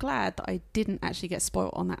 and I'm glad that I didn't actually get spoiled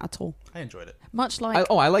on that at all. I enjoyed it. Much like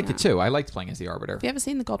I liked it too. I liked playing as the Arbiter. Have you ever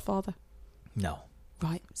seen The Godfather? No.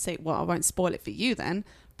 Right. See, well, I won't spoil it for you then,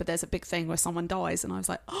 but there's a big thing where someone dies, and I was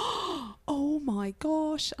like, oh my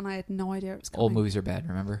gosh, and I had no idea it was coming. Old movies are bad,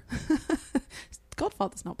 remember?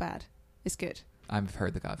 Godfather's not bad. It's good. I've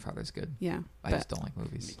heard The Godfather's good. Yeah. I just don't like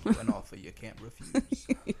movies. Make you an offer you can't refuse.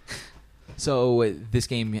 So this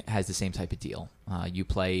game has the same type of deal. You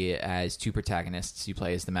play as two protagonists. You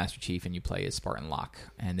play as the Master Chief and you play as Spartan Locke.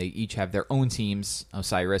 And they each have their own teams,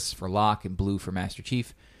 Osiris for Locke and Blue for Master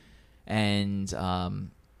Chief. And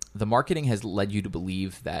the marketing has led you to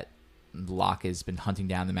believe that Locke has been hunting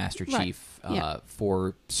down the Master Right. Chief Yeah.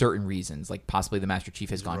 for certain reasons. Like possibly the Master Chief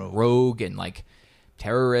has He's gone rogue and like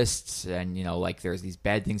terrorists and, you know, like there's these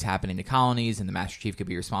bad things happening to colonies and the Master Chief could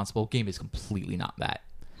be responsible. Game is completely not that.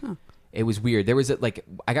 Huh. It was weird. There was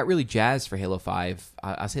I got really jazzed for Halo 5.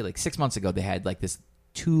 I'll say like 6 months ago they had like this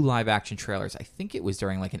 2 live action trailers. I think it was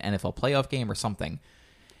during like an NFL playoff game or something.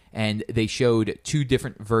 And they showed 2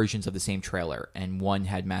 different versions of the same trailer. And one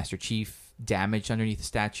had Master Chief damaged underneath the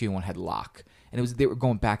statue and one had Locke. And they were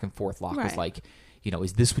going back and forth. Locke was Right. like, you know,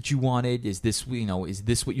 is this what you wanted? Is this, you know, is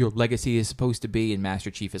this what your legacy is supposed to be? And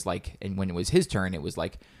Master Chief is like, and when it was his turn, it was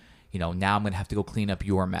like, you know, now I'm going to have to go clean up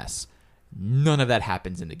your mess. None of that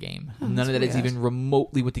happens in the game. Oh, None that's of that is weird. even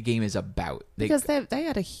remotely what the game is about. Because they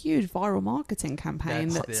had a huge viral marketing campaign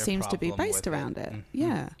That's that their seems to be problem based with it. around it. Mhm.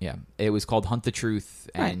 Yeah. Yeah, it was called Hunt the Truth,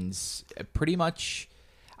 Right. and pretty much,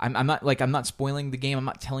 I'm not spoiling the game. I'm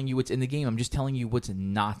not telling you what's in the game. I'm just telling you what's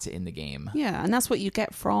not in the game. Yeah, and that's what you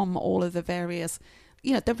get from all of the various.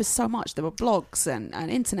 You know, there was so much. There were blogs and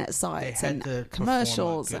internet They sites had and to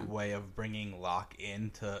commercials. perform a good And, way of bringing Locke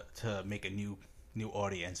in to make a new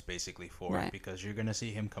audience basically for Right. it, because you're gonna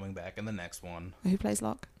see him coming back in the next one. who plays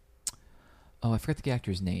Locke? Oh, I forgot the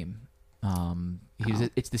actor's name.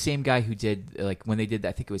 It's the same guy who did like when they did.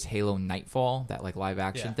 I think it was Halo Nightfall, that like live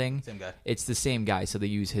action Yeah, thing. same guy. It's the same guy, so they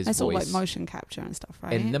use his It's all voice. like motion capture and stuff,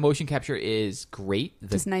 right? And the motion capture is great.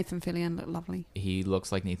 Does Nathan Fillion look lovely? He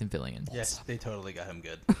looks like Nathan Fillion. Yes, they totally got him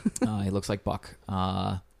good. He looks like Buck.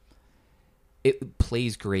 It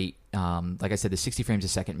plays great. Like I said, the 60 frames a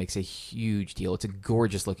second makes a huge deal. It's a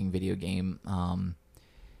gorgeous looking video game.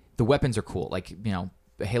 The weapons are cool. Like, you know,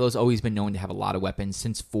 Halo's always been known to have a lot of weapons.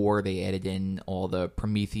 Since 4, they added in all the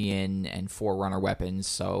Promethean and Forerunner weapons.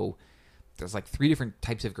 So there's like 3 different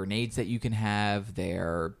types of grenades that you can have.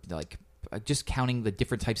 They're like, just counting the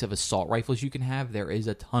different types of assault rifles you can have, there is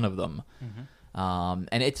a ton of them. And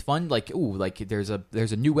it's fun. Like, ooh, like there's a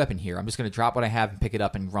new weapon here. I'm just going to drop what I have and pick it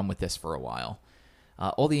up and run with this for a while.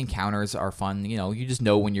 All the encounters are fun. You know, you just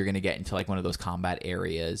know when you're going to get into like one of those combat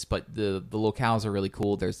areas. But the locales are really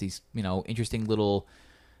cool. There's these, you know, interesting little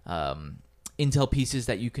intel pieces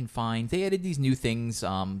that you can find. They added these new things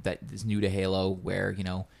that is new to Halo, where, you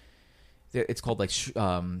know, it's called like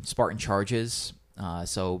Spartan charges.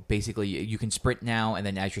 So basically, you can sprint now, and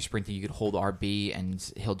then as you're sprinting, you can hold RB,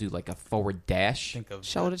 and he'll do like a forward dash. Think of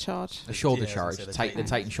Shoulder charge. A shoulder Yeah, charge, I was gonna say the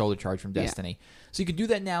Titan shoulder charge from Destiny. So you can do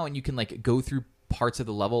that now, and you can like go through parts of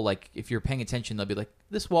the level. Like if you're paying attention, they'll be like,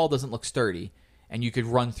 this wall doesn't look sturdy, and you could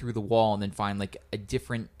run through the wall and then find like a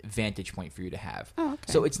different vantage point for you to have. Oh,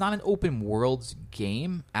 okay. So it's not an open world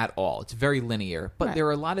game at all. It's very linear, but Right. there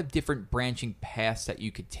are a lot of different branching paths that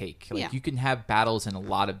you could take. Like Yeah. you can have battles in a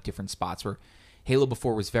lot of different spots. Where Halo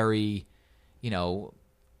before was very, you know,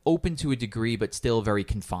 open to a degree, but still very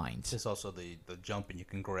confined. There's also the jump, and you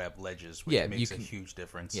can grab ledges, which Yeah, you makes a can- huge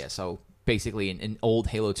difference. Yeah, so basically in old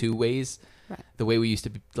Halo 2 ways, Right. the way we used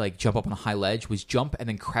to like jump up on a high ledge was jump and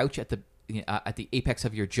then crouch at the apex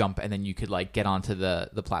of your jump, and then you could like get onto the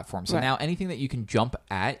platform. So Right. now anything that you can jump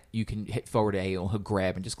at, you can hit forward A or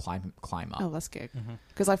grab and just climb up. Oh, that's good.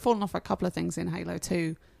 Because I've fallen off a couple of things in Halo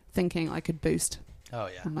 2 thinking I could boost. Oh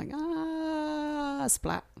yeah. I'm like,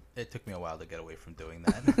 splat. It took me a while to get away from doing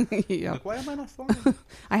that. Yeah. Like, why am I not falling?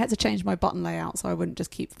 I had to change my button layout so I wouldn't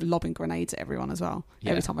just keep lobbing grenades at everyone as well.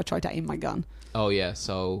 Yeah. Every time I tried to aim my gun. Oh yeah,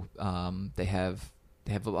 so they have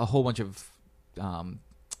a whole bunch of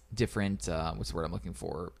different what's the word I'm looking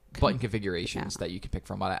for, button configurations that you can pick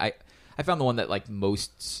from. But I found the one that like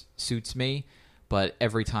most suits me. But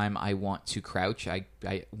every time I want to crouch, I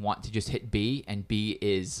want to just hit B, and B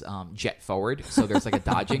is jet forward. So there's like a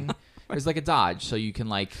dodging. There's like a dodge, so you can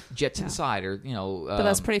like jet to Yeah. the side, or you know. But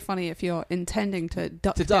that's pretty funny if you're intending to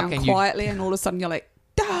duck down and you- quietly and all of a sudden you're like,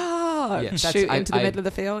 Yeah, that's- shoot I- into the I've middle of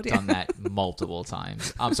the field. Yeah. done that multiple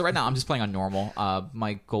times. So right now I'm just playing on normal.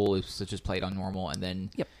 My goal is to just play it on normal and then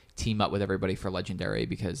Yep. team up with everybody for legendary,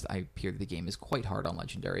 because I hear the game is quite hard on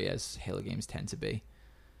legendary, as Halo games tend to be.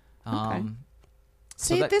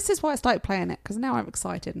 So See, this is why I started playing it, because now I'm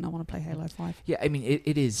excited and I want to play Halo 5. Yeah, I mean,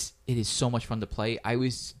 it is so much fun to play. I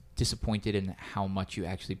was disappointed in how much you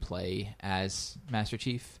actually play as Master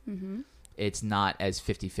Chief. Mm-hmm. It's not as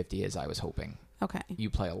 50-50 as I was hoping. Okay. You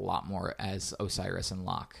play a lot more as Osiris and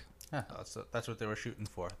Locke. Yeah, that's what they were shooting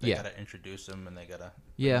for. They gotta introduce him, and they gotta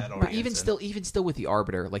But even still with the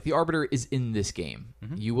Arbiter, like the Arbiter is in this game.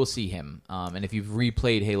 Mm-hmm. You will see him, and if you've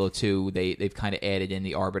replayed Halo 2, they've kind of added in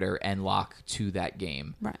the Arbiter and Locke to that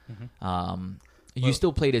game. Right. Mm-hmm. You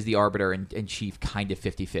still played as the Arbiter and Chief, kind of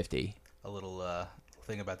 50-50. A little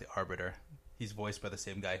thing about the Arbiter. He's voiced by the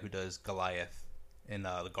same guy who does Goliath in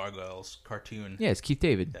the Gargoyles cartoon. Yeah, it's Keith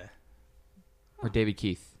David Yeah. or David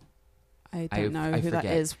Keith. I don't know who that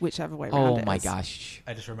forget. is, whichever way around it Oh my is. gosh!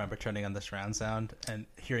 I just remember turning on the surround sound and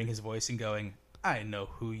hearing his voice and going, "I know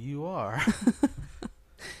who you are."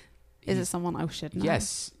 Is it someone I should know?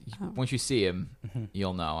 Yes. Oh. Once you see him,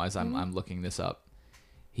 you'll know. As I'm looking this up,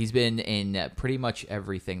 he's been in pretty much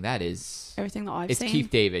everything. That is Everything that I've it's seen. Keith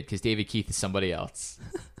David, because David Keith is somebody else.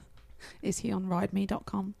 Is he on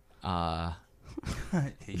rideme.com?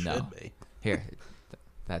 He No. should be. Here,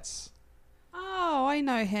 that's Oh, I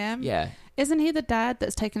know him. yeah. Isn't he the dad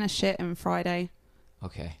that's taking a shit in Friday?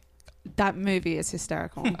 Okay, That movie is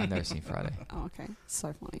hysterical. I've never seen Friday. Oh, okay.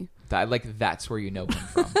 So funny. That's where you know him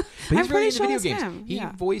from. But he's I'm really pretty into sure video it's games. him, He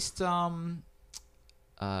yeah. voiced no,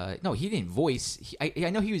 he didn't voice. I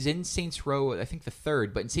know he was in Saints Row, I think the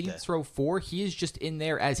third, but in Saints Row 4, he is just in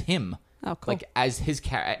there as him. Oh, cool. Like as his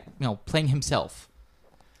playing himself.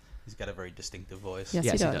 He's got a very distinctive voice. Yes,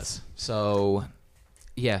 Yes, he he does. does. So,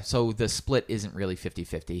 yeah, so the split isn't really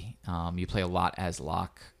 50-50. You play a lot as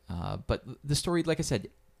Locke. But the story, like I said,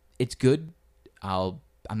 it's good. I'm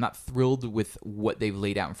not thrilled with what they've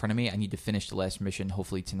laid out in front of me. I need to finish the last mission,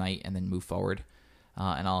 hopefully tonight, and then move forward.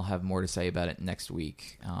 And I'll have more to say about it next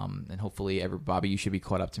week. And hopefully, Bobby, you should be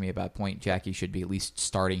caught up to me at that point. Jackie should be at least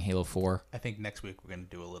starting Halo 4. I think next week we're going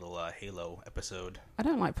to do a little Halo episode I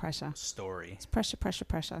don't like pressure. story. It's pressure, pressure,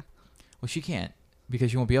 pressure. Well, she can't,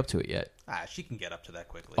 because you won't be up to it yet. She can get up to that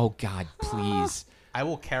quickly. Oh, God, please. I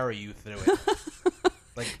will carry you through it.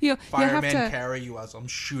 Like You have fireman to- carry you as I'm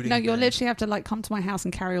shooting. No, you'll things. literally have to like come to my house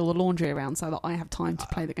and carry all the laundry around so that I have time to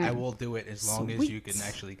play the game. I will do it as long as you Sweet. can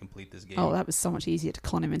actually complete this game. Oh, that was so much easier to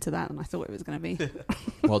con him into that than I thought it was going to be.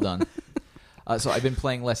 Well done. So I've been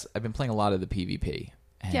playing less. I've been playing a lot of the PvP.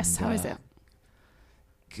 And, Yes, how is it?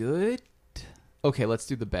 Good. Okay, let's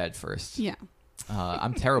do the bad first. Yeah.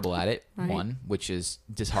 I'm terrible at it. Right. One, which is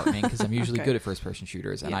disheartening because I'm usually Okay. good at first-person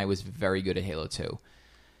shooters, and Yeah. I was very good at Halo 2.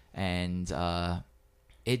 And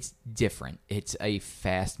it's different. It's a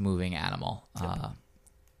fast-moving animal.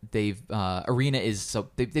 Arena is so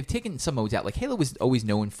they've taken some modes out. Like Halo was always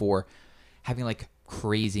known for having like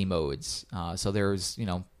crazy modes. So there was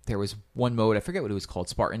one mode, I forget what it was called,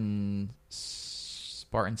 Spartan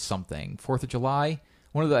something, 4th of July.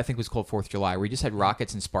 One of the I think was called 4th of July, where you just had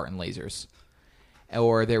rockets and Spartan lasers.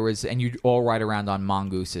 Or there was, and you'd all ride around on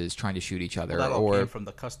mongooses trying to shoot each other. Well, that all or came from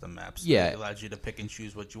the custom maps. Yeah. It allowed you to pick and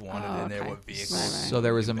choose what you wanted Oh, in there, okay. what vehicles. Right, right. so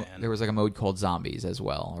there was you banned. there was like a mode called Zombies as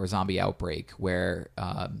well, or Zombie Outbreak, where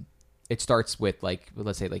it starts with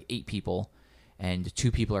let's say 8 people, and 2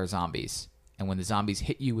 people are zombies, and when the zombies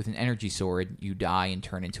hit you with an energy sword, you die and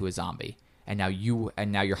turn into a zombie, and now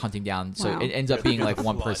you're hunting down. So Wow. it ends up being like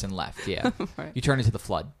one Flood. person left. Yeah, Right. you turn into the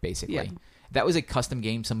Flood basically. Yeah. That was a custom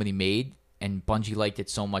game somebody made, and Bungie liked it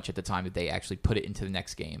so much at the time that they actually put it into the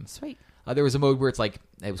next game. Sweet. There was a mode where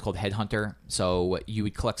it was called Headhunter. So you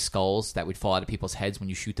would collect skulls that would fall out of people's heads when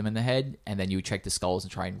you shoot them in the head, and then you would check the skulls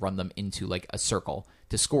and try and run them into like a circle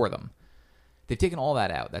to score them. They've taken all that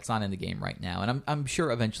out. That's not in the game right now, and I'm sure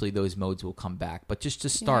eventually those modes will come back. But just to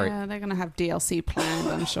start, Yeah, they're going to have DLC planned,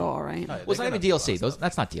 I'm sure, right? Oh, yeah, well, it's not they're even gonna have DLC. a lot of stuff.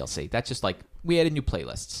 That's not DLC. That's just like we added new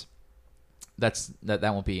playlists. That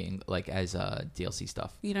won't be like as DLC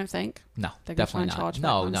stuff. You don't think? No, They're gonna definitely try and charge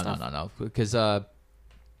not. for that No, kind of no, because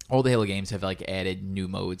all the Halo games have like added new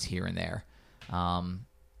modes here and there.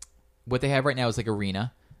 What they have right now is like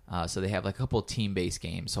Arena. So they have like a couple of team-based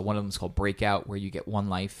games. So one of them is called Breakout, where you get 1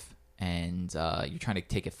 life and you're trying to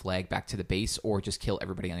take a flag back to the base or just kill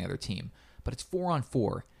everybody on the other team. But it's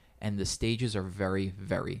 4-on-4, and the stages are very,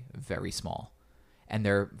 very, very small. And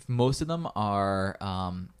most of them are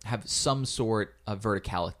have some sort of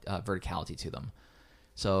verticality to them.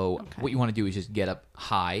 So Okay. what you want to do is just get up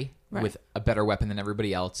high Right. with a better weapon than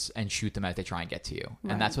everybody else and shoot them as they try and get to you.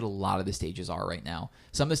 Right. And that's what a lot of the stages are right now.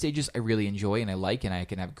 Some of the stages I really enjoy and I like, and I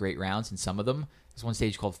can have great rounds. And some of them, there's one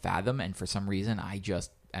stage called Fathom, and for some reason I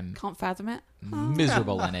just am Can't fathom it.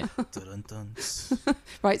 miserable in it. Dun, dun,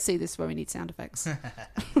 Right, see, this is where we need sound effects.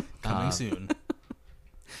 Coming soon.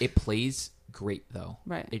 It plays great though.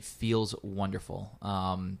 Right. It feels wonderful.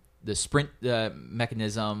 The sprint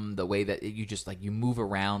mechanism, the way that you just like you move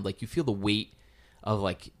around, like you feel the weight of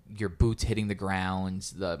like your boots hitting the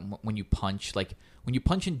ground. When you punch, like when you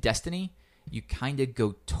punch in Destiny, you kind of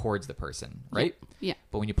go towards the person, right? Yeah.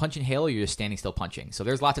 But when you punch in Halo, you're just standing still punching. So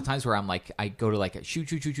there's lots of times where I'm like, I go to like a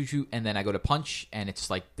shoot, and then I go to punch, and it's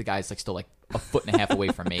like the guy's like still like a foot and a half away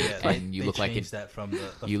from me, and you look like that from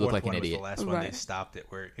the you look fourth like an one was idiot. the last one. They Right. stopped it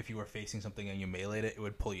where if you were facing something and you meleeed it, it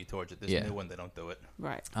would pull you towards it. This Yeah. new one, they don't do it.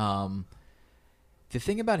 Right. The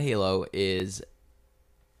thing about Halo is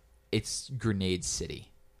it's Grenade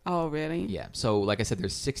City. Oh, really? Yeah. So like I said,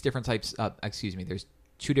 there's 6 different types. There's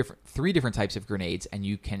 3 different types of grenades, and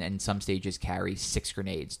you can in some stages carry 6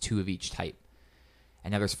 grenades, 2 of each type.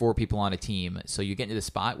 And now there's 4 people on a team, so you get into the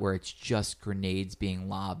spot where it's just grenades being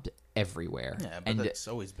lobbed everywhere. Yeah, but and that's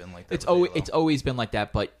always been like that. it's with always Halo. been like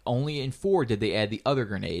that, but only in 4 did they add the other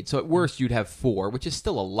grenade. So at worst, you'd have 4, which is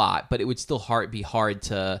still a lot, but it would still be hard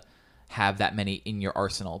to have that many in your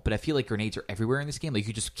arsenal. But I feel like grenades are everywhere in this game. Like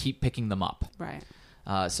you just keep picking them up. Right.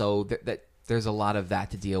 So there's a lot of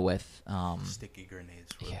that to deal with. Sticky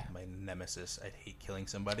grenades were Yeah. my nemesis. I'd hate killing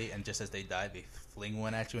somebody, and just as they die, they fling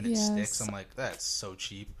one at you and it Yes. sticks. I'm like, that's so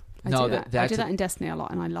cheap. No, I do that. I that's do a- that in Destiny a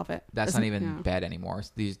lot, and I love it. That's Isn't- not even yeah. bad anymore.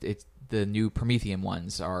 It's the new Promethean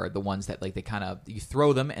ones are the ones that like they kind of you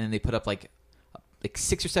throw them and then they put up like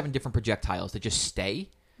 6 or 7 different projectiles that just stay.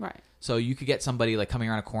 Right. So you could get somebody like coming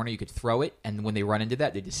around a corner, you could throw it, and when they run into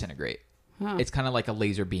that, they disintegrate. Huh. It's kind of like a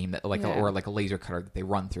laser beam that Yeah. or like a laser cutter that they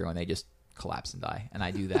run through and they just collapse and die. And I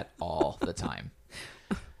do that all the time.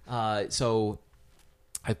 So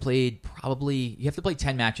I played you have to play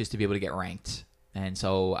 10 matches to be able to get ranked. And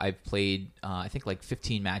so I've played, I think, like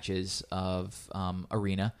 15 matches of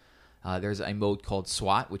Arena. There's a mode called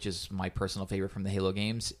SWAT, which is my personal favorite from the Halo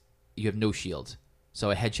games. You have no shield. So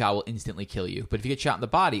a headshot will instantly kill you. But if you get shot in the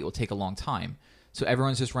body, it will take a long time. So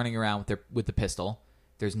everyone's just running around with the pistol.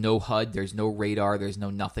 There's no HUD. There's no radar. There's no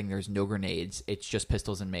nothing. There's no grenades. It's just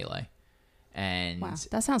pistols and melee. And Wow,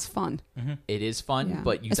 that sounds fun. it is fun, Yeah.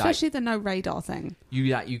 but you especially the no radar thing.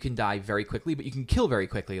 you can die very quickly, but you can kill very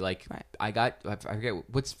quickly. Like Right. I forget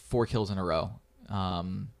what's 4 kills in a row.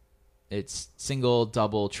 It's single,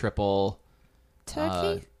 double, triple.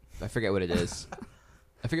 Turkey. I forget what it is.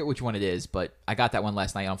 I forget which one it is, but I got that one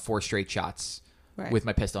last night on 4 straight shots Right. with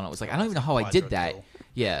my pistol, and it was like I don't even know how I did that. Quadra kill.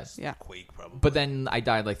 Yeah, Yeah. Quake, probably. but then I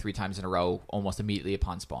died like 3 times in a row, almost immediately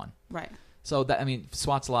upon spawn. Right. So that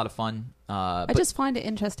SWAT's a lot of fun. I But just find it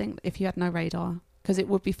interesting if you had no radar, because it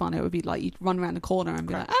would be fun. It would be like you'd run around the corner and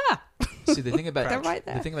be like, ah, see the thing about they're right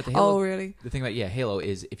there. the thing about the Halo. Oh, really? The thing about Halo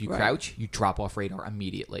is if you Right. crouch, you drop off radar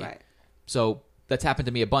immediately. Right. So that's happened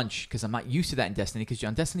to me a bunch because I'm not used to that in Destiny. Because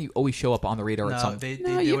on Destiny, you always show up on the radar at No, some. they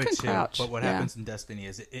No, do you it can too. crouch. But what Yeah. happens in Destiny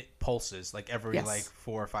is it pulses. Like every Yes. like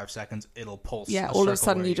 4 or 5 seconds, it'll pulse. Yeah. a All of a circle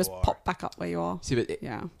sudden, where you just are. pop back up where you are. See, but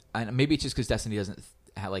Yeah. and maybe it's just because Destiny doesn't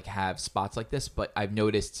have spots like this. But I've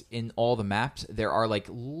noticed in all the maps there are like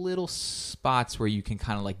little spots where you can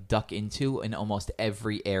kind of like duck into in almost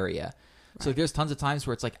every area. So there's tons of times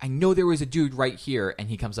where it's like I know there was a dude right here, and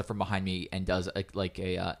he comes up from behind me and does an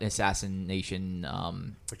assassination.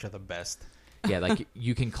 Which are the best. Yeah, like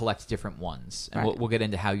you can collect different ones, and Right. we'll get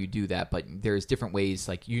into how you do that. But there's different ways.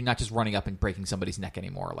 Like you're not just running up and breaking somebody's neck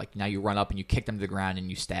anymore. Like now you run up and you kick them to the ground and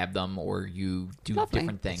you stab them, or you do Lovely.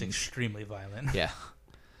 different It's things. extremely violent. Yeah.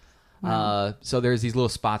 Wow. So there's these little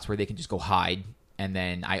spots where they can just go hide, and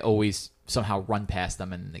then I always somehow run past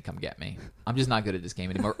them, and then they come get me. I'm just not good at this game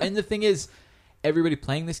anymore. And the thing is, everybody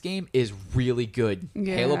playing this game is really good.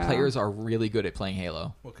 Yeah. Halo players are really good at playing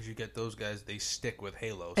Halo. Well, because you get those guys, they stick with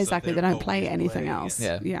Halo. Exactly. So They they're don't play always anything playing else.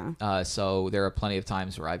 it. Yeah. Yeah. So there are plenty of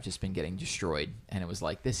times where I've just been getting destroyed, and it was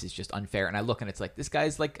like, this is just unfair. And I look, and it's like, this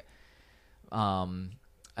guy's like,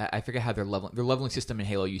 I forget how their leveling system in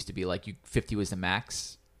Halo used to be like 50 was the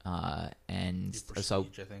max, and Your so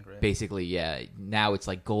prestige, I think, right? basically, yeah. Now it's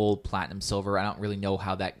like gold, platinum, silver. I don't really know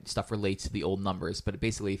how that stuff relates to the old numbers, but it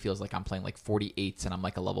basically feels like I'm playing like 48s, and I'm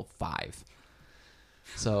like a level 5.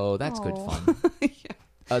 So that's good Aw. fun.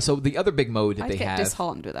 So the other big mode that I'd they get have.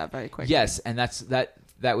 disheartened with that very quickly. Yes, and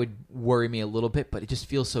that would worry me a little bit, but it just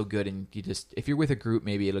feels so good. And you just, if you're with a group,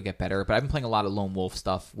 maybe it'll get better. But I've been playing a lot of lone wolf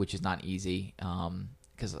stuff, which is not easy.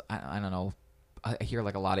 Because I don't know, I hear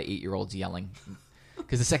like a lot of 8-year-olds yelling.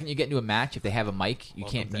 Because the second you get into a match, if they have a mic, you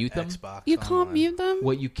Welcome can't to mute them. Xbox You can't Online. mute them?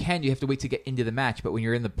 What you can, you have to wait to get into the match. But when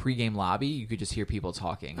you're in the pregame lobby, you could just hear people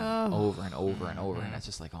talking Oh. over and over and over, and that's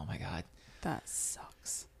just like, oh my god. That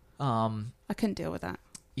sucks. Um, I couldn't deal with that.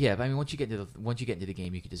 Yeah, but I mean, once you get into the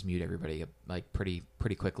game, you could just mute everybody like pretty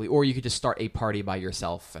quickly, or you could just start a party by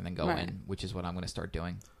yourself and then go Right. in, which is what I'm going to start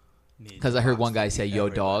doing. Need Because I heard one guy bots to say beat "yo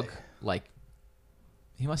everybody. dog," like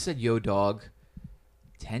he must have said "yo dog"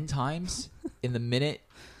 10 times in the minute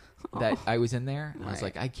that I was in there. And I was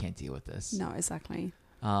Right. like, I can't deal with this. No, exactly.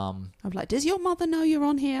 Um, I'm like, does your mother know you're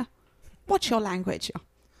on here? What's your language?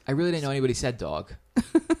 I really didn't know anybody said dog.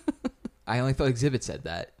 I only thought Exhibit said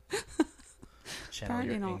that. Channel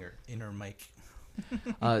Apparently your not. inner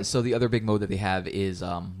mic. So the other big mode that they have is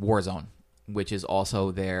Warzone, which is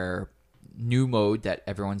also their new mode that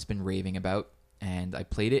everyone's been raving about. And I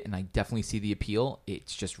played it, and I definitely see the appeal.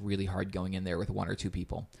 It's just really hard going in there with one or two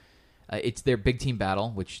people. It's their big team battle,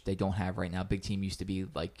 which they don't have right now. Big team used to be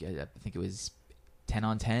like, I think it was 10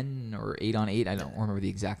 on 10 or 8 on 8. I don't remember the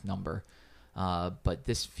exact number. But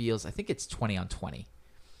this feels, I think it's 20 on 20.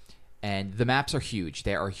 And the maps are huge.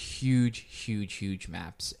 They are huge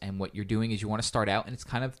maps. And what you're doing is you want to start out, and it's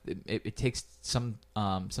kind of it takes some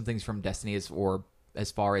things from Destiny as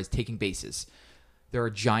far as taking bases. There are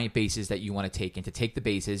giant bases that you want to take, and to take the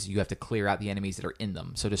bases, you have to clear out the enemies that are in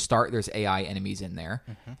them. So to start, there's AI enemies in there,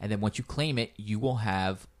 and then once you claim it, you will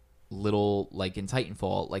have little, like in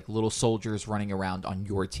Titanfall, like little soldiers running around on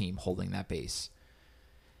your team holding that base.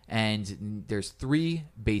 And there's 3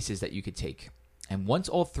 bases that you could take. And once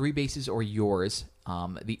all 3 bases are yours,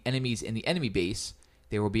 the enemies in the enemy base,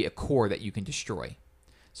 there will be a core that you can destroy.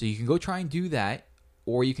 So you can go try and do that,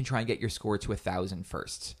 or you can try and get your score to 1,000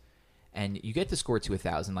 first. And you get the score to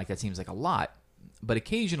 1,000, like that seems like a lot. But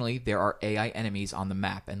occasionally there are AI enemies on the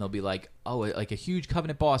map, and they'll be like, oh, like a huge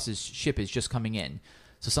Covenant boss's ship is just coming in.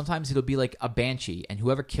 So sometimes it'll be like a Banshee, and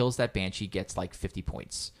whoever kills that Banshee gets like 50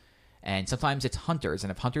 points. And sometimes it's Hunters,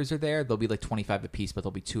 and if Hunters are there, they'll be like 25 apiece, but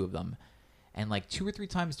there'll be 2 of them. And like 2 or 3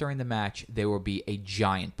 times during the match, there will be a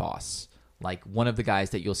giant boss, like one of the guys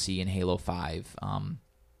that you'll see in Halo 5.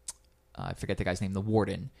 I forget the guy's name, the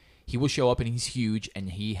Warden. He will show up, and he's huge, and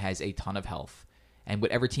he has a ton of health. And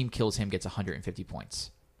whatever team kills him gets 150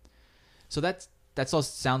 points. So that's all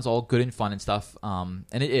sounds all good and fun and stuff. And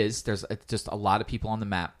it is. There's just a lot of people on the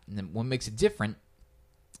map. And then what makes it different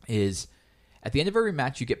is at the end of every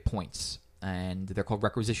match, you get points. And they're called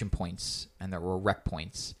requisition points, and there were rec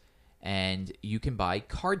points. And you can buy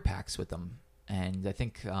card packs with them. And I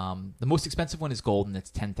think the most expensive one is gold, and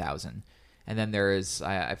it's 10,000. And then there is,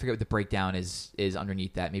 I forget what the breakdown is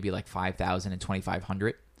underneath that, maybe like 5,000 and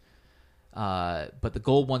 2,500. But the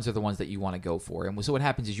gold ones are the ones that you want to go for. And so what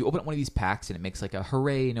happens is you open up one of these packs, and it makes like a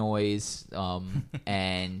hooray noise,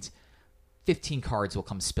 and 15 cards will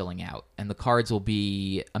come spilling out. And the cards will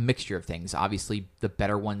be a mixture of things. Obviously, the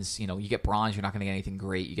better ones, you get bronze, you're not going to get anything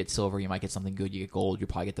great. You get silver, you might get something good. You get gold, you'll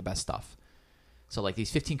probably get the best stuff. So like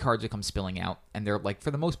these 15 cards will come spilling out, and they're like, for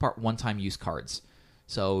the most part, one-time use cards.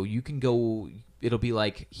 So you can go, it'll be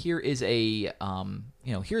like, here is a,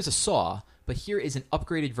 here's a saw, but here is an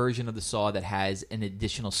upgraded version of the saw that has an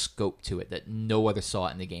additional scope to it that no other saw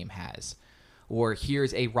in the game has. Or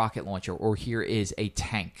here's a rocket launcher, or here is a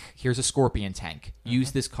tank. Here's a scorpion tank.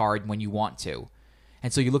 Use this card when you want to.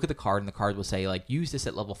 And so you look at the card, and the card will say, like, use this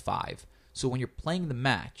at level 5. So when you're playing the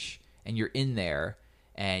match, and you're in there,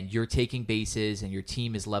 and you're taking bases, and your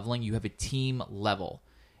team is leveling, you have a team level.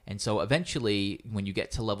 And so eventually, when you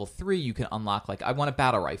get to level 3, you can unlock, like, I want a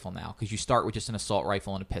battle rifle now, because you start with just an assault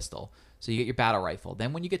rifle and a pistol. So you get your battle rifle.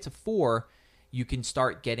 Then when you get to 4, you can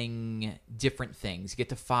start getting different things. You get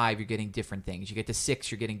to 5, you're getting different things. You get to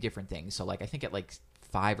 6, you're getting different things. So, like, I think at, like,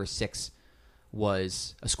 5 or 6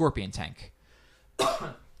 was a scorpion tank.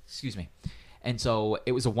 Excuse me. And so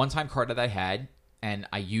it was a one-time card that I had, and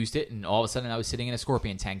I used it, and all of a sudden I was sitting in a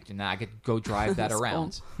scorpion tank, and I could go drive that That's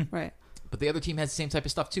around. cool. Right. But the other team has the same type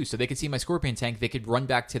of stuff too. So they could see my scorpion tank. They could run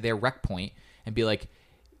back to their rec point and be like,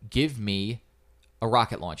 give me a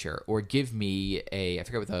rocket launcher, or give me a, I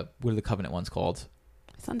forget what are the Covenant ones called?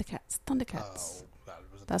 Thundercats. Oh,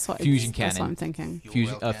 That's what Fusion That's what cannon. I'm thinking.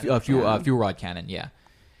 Fuel rod cannon, yeah.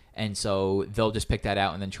 And so they'll just pick that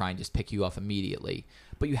out and then try and just pick you off immediately.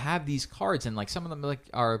 But you have these cards, and like some of them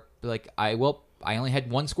are like I only had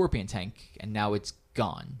one scorpion tank, and now it's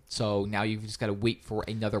gone. So now you've just got to wait for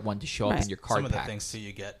another one to show up in your card Some of the packs. things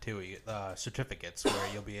you get certificates where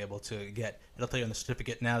you'll be able to get. It'll tell you on the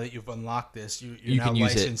certificate, now that you've unlocked this, you're You now can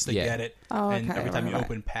use it, licensed to yeah. get it. Oh, and okay, every time you right.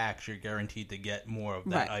 open packs, you're guaranteed to get more of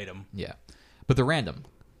that item. Yeah, but they're random.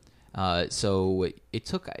 So it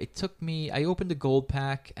took me. I opened a gold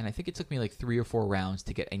pack, and I think it took me like 3 or 4 rounds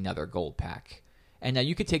to get another gold pack. And now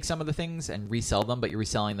you could take some of the things and resell them, but you're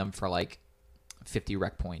reselling them for like 50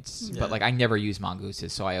 rec points. Yeah. But like I never use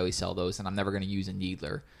mongooses, so I always sell those, and I'm never going to use a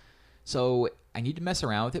needler. So I need to mess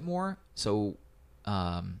around with it more. So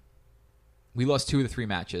we lost 2 of the 3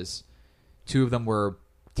 matches. 2 of them were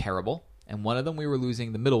terrible, and one of them we were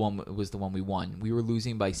losing. The middle one was the one we won. We were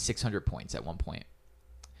losing by 600 points at one point.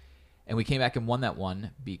 And we came back and won that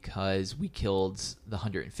one because we killed the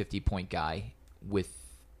 150-point guy with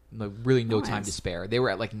really no time to spare. They were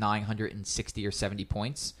at like 960 or 70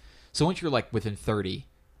 points. So once you're like within 30,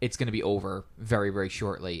 it's going to be over very, very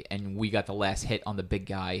shortly. And we got the last hit on the big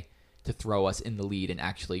guy to throw us in the lead and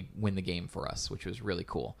actually win the game for us, which was really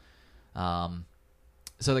cool.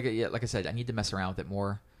 So like I said, I need to mess around with it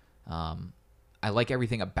more. I like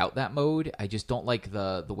everything about that mode. I just don't like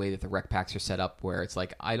the way that the rec packs are set up, where it's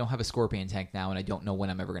like I don't have a Scorpion tank now, and I don't know when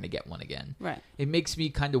I'm ever going to get one again. Right. It makes me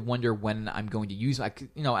kind of wonder when I'm going to use. I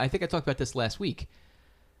think I talked about this last week.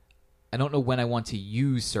 I don't know when I want to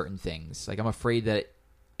use certain things. Like I'm afraid that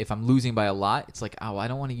if I'm losing by a lot, it's like, oh, I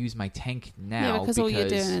don't want to use my tank now because all you're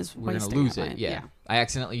doing is we're going to lose it. Yeah. I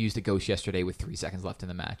accidentally used a ghost yesterday with 3 seconds left in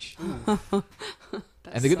the match.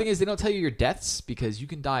 And the good thing is they don't tell you your deaths because you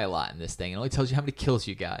can die a lot in this thing. It only tells you how many kills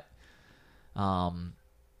you got.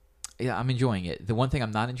 Yeah, I'm enjoying it. The one thing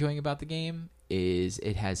I'm not enjoying about the game is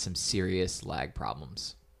it has some serious lag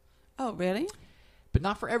problems. Oh, really? But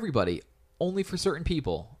not for everybody. Only for certain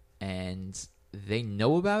people. And they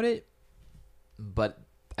know about it, but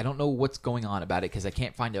I don't know what's going on about it because I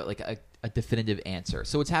can't find a definitive answer.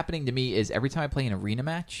 So what's happening to me is every time I play an arena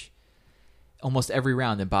match, almost every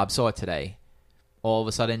round, and Bob saw it today, all of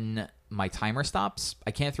a sudden my timer stops.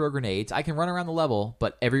 I can't throw grenades. I can run around the level,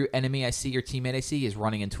 but every enemy I see or teammate I see is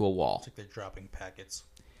running into a wall. It's like they're dropping packets.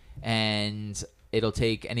 And it'll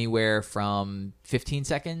take anywhere from 15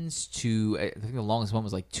 seconds to, I think the longest one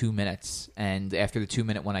was like 2 minutes. And after the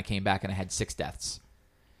 2-minute one, I came back and I had 6 deaths.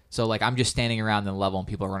 So like I'm just standing around in the level and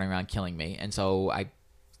people are running around killing me. And so I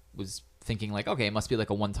was thinking like, okay, it must be like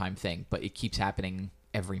a one-time thing, but it keeps happening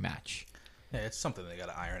every match. Yeah, it's something they got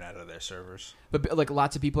to iron out of their servers. But like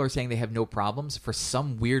lots of people are saying they have no problems. For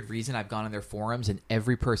some weird reason, I've gone on their forums and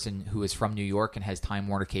every person who is from New York and has Time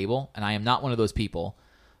Warner Cable, and I am not one of those people,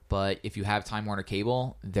 but if you have Time Warner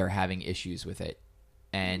Cable, they're having issues with it.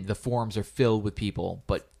 And the forums are filled with people,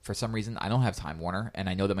 but for some reason, I don't have Time Warner, and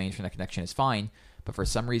I know that my internet connection is fine, but for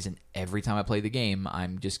some reason, every time I play the game,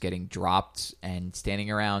 I'm just getting dropped and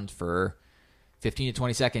standing around for 15 to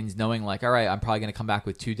 20 seconds knowing like, all right, I'm probably going to come back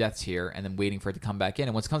with 2 deaths here, and then waiting for it to come back in.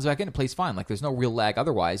 And once it comes back in, it plays fine. Like there's no real lag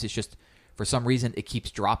otherwise. It's just, for some reason, it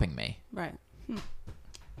keeps dropping me. Right.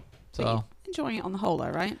 So enjoying it on the whole, though,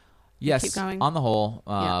 right? Yes, Keep going. on the whole,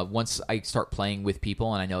 Yeah. once I start playing with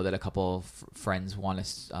people, and I know that a couple of friends want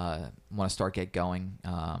to get going,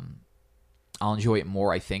 I'll enjoy it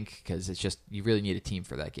more, I think, because it's just, you really need a team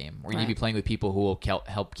for that game. Or you need to be playing with people who will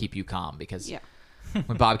help keep you calm, because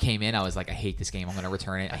when Bob came in, I was like, I hate this game, I'm going to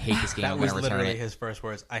return it. I hate this game, I'm going to return it. That was literally his first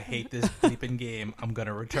words. I hate this bleeping game, I'm going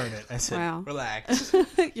to return it. I said, relax.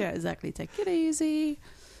 Yeah, exactly. Take it easy.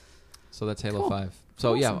 So that's Halo Cool. 5.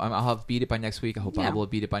 So Awesome. yeah, I'll have beat it by next week. I hope Yeah. Bob will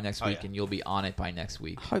beat it by next week, yeah. and you'll be on it by next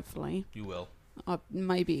week. Hopefully. You will.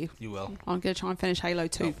 Maybe. You will. I'm going to try and finish Halo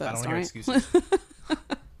 2 I first, don't all hear right? excuses.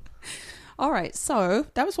 All right, so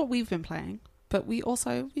that was what we've been playing. But we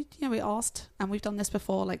also, we asked, and we've done this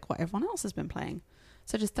before, like what everyone else has been playing.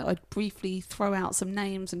 So just thought I'd briefly throw out some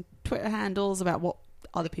names and Twitter handles about what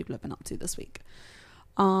other people have been up to this week.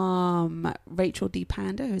 Rachel D.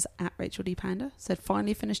 Panda, who's at Rachel D. Panda, said,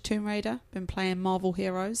 finally finished Tomb Raider. Been playing Marvel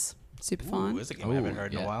Heroes. Super fun. It's a game I haven't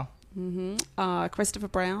heard in a while. Christopher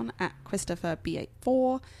Brown at Christopher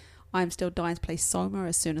B84. I'm still dying to play Soma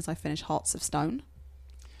as soon as I finish Hearts of Stone.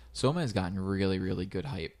 Soma has gotten really, really good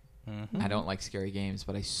hype. Mm-hmm. I don't like scary games,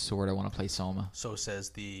 but I sort of want to play Soma. So says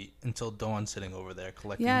the Until Dawn sitting over there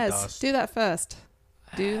collecting Yes, dust. do that first.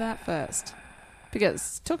 Do that first.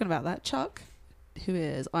 Because talking about that, Chuck, who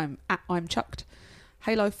is I'm Chucked,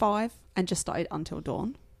 Halo 5, and just started Until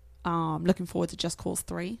Dawn. Looking forward to Just Cause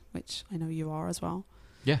 3, which I know you are as well.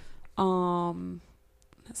 Yeah.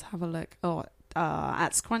 Let's have a look.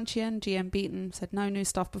 At Scrunchian, GM Beaton said no new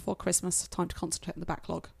stuff before Christmas. Time to concentrate on the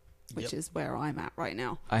backlog, which is where I'm at right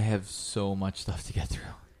now. I have so much stuff to get through.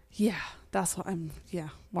 Yeah, that's what I'm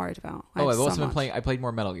worried about. I've also been playing. I played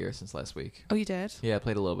more Metal Gear since last week. Oh, you did? Yeah, I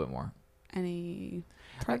played a little bit more. Any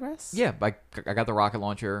progress? Yeah, I got the rocket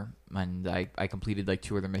launcher, and I completed like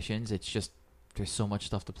 2 other missions. It's just, there's so much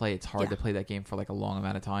stuff to play. It's hard to play that game for like a long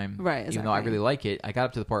amount of time. Right, exactly. Even though I really like it, I got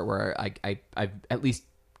up to the part where I've at least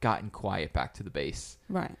gotten quiet back to the base.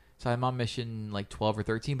 Right. So I'm on mission like 12 or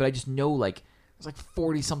 13, but I just know like there's like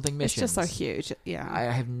 40 something missions. It's just so huge. Yeah. I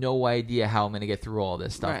have no idea how I'm going to get through all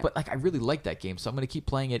this stuff. Right. But like I really like that game, so I'm going to keep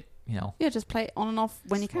playing it, Yeah, just play it on and off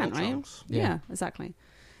when you Small can, right? chunks. Yeah, exactly.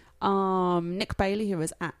 Nick Bailey, who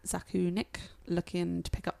was at Zaku Nick, looking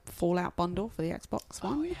to pick up Fallout bundle for the Xbox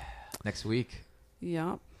One. Oh, yeah. Next week.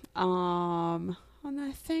 Yeah. And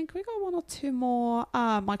I think we got one or two more.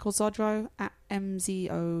 Michael Zodro at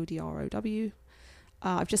MZODROW.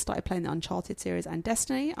 I've just started playing the Uncharted series and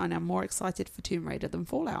Destiny, and I'm more excited for Tomb Raider than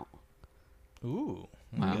Fallout. Ooh.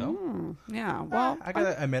 Wow. Yeah. Well, I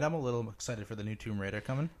gotta admit, I'm a little excited for the new Tomb Raider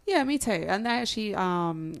coming. yeah, me too. And they actually,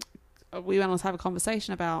 we went on to have a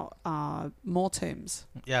conversation about more tombs.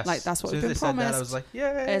 Yes. Like, that's what As soon we've as been they said that, promised. I was like,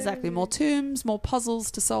 yay. Exactly. More tombs, more puzzles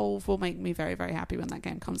to solve will make me very, very happy when that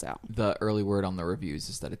game comes out. The early word on the reviews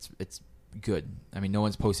is that it's good. I mean, no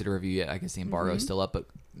one's posted a review yet. I guess the embargo is still up, but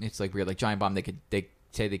it's like weird. Like Giant Bomb, they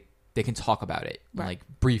say they can talk about it like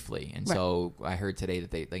briefly, and so I heard today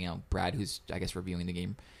that they Brad, who's I guess reviewing the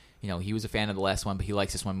game, he was a fan of the last one, but he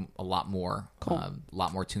likes this one a lot more. Cool. A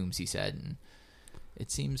lot more tombs, he said, and it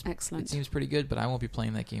seems Excellent. It seems pretty good, but I won't be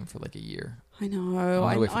playing that game for like a year. I know.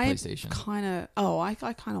 I wait for I PlayStation. I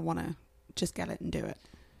kind of want to just get it and do it.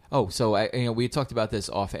 Oh, so we talked about this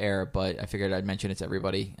off air, but I figured I'd mention it to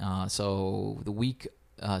everybody. So the week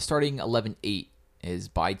starting 11/8 is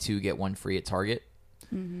buy 2 get 1 free at Target.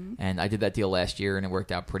 Mm-hmm. And I did that deal last year, and it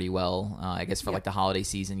worked out pretty well. I guess for like the holiday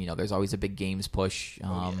season, there's always a big games push.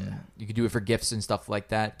 You could do it for gifts and stuff like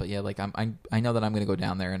that. But yeah, like I know that I'm going to go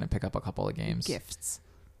down there and pick up a couple of games. Gifts.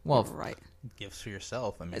 Well, right. Gifts for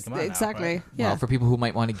yourself. I mean, come on exactly. now, right? Yeah. Well, for people who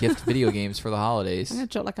might want to gift video games for the holidays. I'm going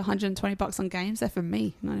to drop like $120 on games. They're for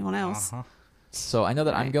me, not anyone else. Uh-huh. So I know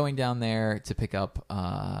that I'm Right. going down there to pick up.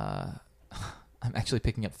 I'm actually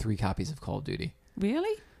picking up 3 copies of Call of Duty.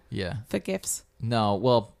 Really? Yeah. For gifts?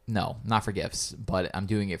 No, not for gifts, but I'm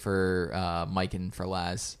doing it for Mike and for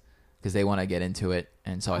Laz because they want to get into it,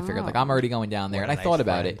 and so I figured like I'm already going down there, What and a I thought nice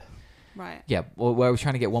about friend. it. Right. Yeah, well, I was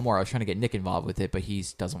trying to get one more. I was trying to get Nick involved with it, but he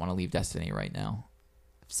doesn't want to leave Destiny right now.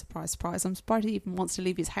 Surprise, surprise. I'm surprised he even wants to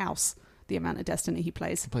leave his house, the amount of Destiny he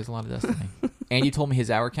plays. He plays a lot of Destiny. Andy told me his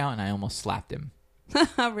hour count, and I almost slapped him.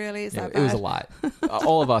 Really? Is that It was a bad? lot.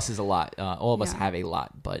 All of us is a lot. All of us Yeah. have a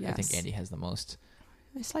lot, but I think Yes. Andy has the most.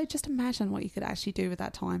 It's like, just imagine what you could actually do with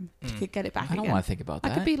that time. If you could get it back I don't again. want to think about I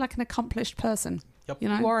that. could be like an accomplished person. Yep. You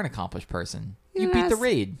know? You are an accomplished person. You Yes. beat the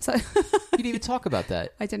raid. So You didn't even talk about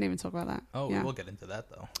that. I didn't even talk about that. Oh, yeah. we'll get into that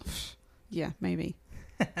though. Yeah, maybe.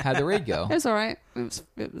 How'd the raid go? It was all right.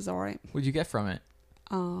 It was all right. What'd you get from it?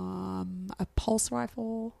 A pulse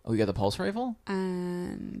rifle Oh, you got the pulse rifle?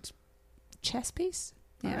 and chess piece.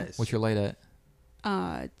 Yeah. Nice. What's your light at?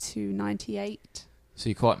 298. So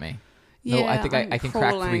you caught me. Yeah, No, I think I I'm can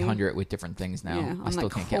crack crawling. 300 with different things now. Yeah, I I'm still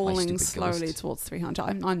like can't get my crawling stupid slowly ghost. towards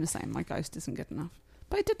 300. I'm the same. My ghost isn't good enough.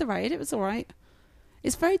 But I did the raid. It was all right.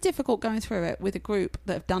 It's very difficult going through it with a group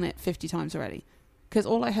that have done it 50 times already. Because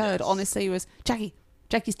all I heard, Yes. honestly, was,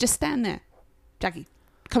 Jackie's just stand there. Jackie,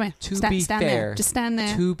 come here. To stand be stand fair, there. Just stand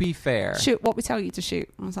there. To be fair, Shoot what we tell you to shoot.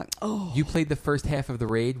 I was like, oh. you played the first half of the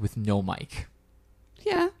raid with no mic.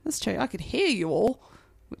 Yeah, that's true. I could hear you all,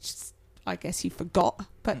 which I guess you forgot.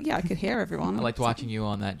 But yeah, I could hear everyone. I liked watching you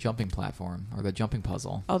on that jumping platform or the jumping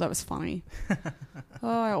puzzle. Oh, that was funny.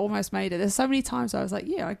 Oh, I almost made it. There's so many times I was like,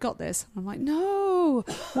 yeah, I got this. I'm like, no,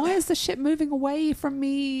 why is the ship moving away from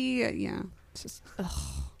me? Yeah, it's just, ugh.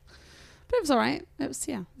 But it was all right. It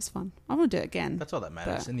was fun. I want to do it again. That's all that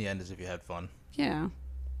matters. But- In the end, is if you had fun, Yeah,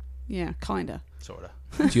 kinda. sorta.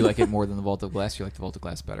 Do you like it more than the Vault of Glass? You like the Vault of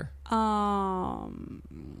Glass better? I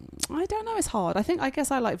don't know. It's hard. I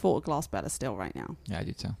guess I like Vault of Glass better still right now. Yeah, I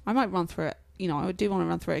do too. I might run through it. I do want to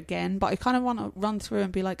run through it again, but I kind of want to run through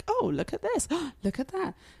and be like, oh, look at this. Look at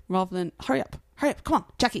that. Rather than, hurry up. Come on,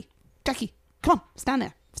 Jackie, come on, stand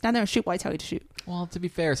there and shoot what I tell you to shoot. Well, to be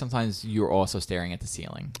fair, sometimes you're also staring at the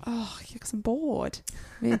ceiling. Oh, yeah, 'cause I'm bored.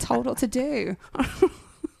 Being told what to do.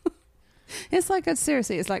 It's like,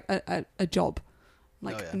 seriously, it's like a job.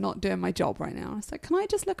 Like, Oh, yeah. I'm not doing my job right now. It's like, can I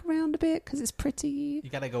just look around a bit because it's pretty? You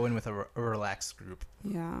gotta go in with a relaxed group.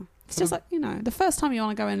 Yeah. It's just like, the first time you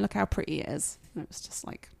want to go in, look how pretty it is. And it was just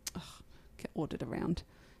like, ugh, get ordered around.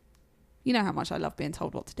 You know how much I love being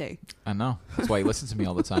told what to do. I know. That's why you listen to me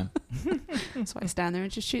all the time. So I stand there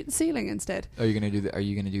and just shoot the ceiling instead. Are you gonna do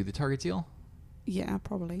the target deal? Yeah,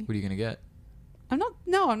 probably. What are you gonna get? I'm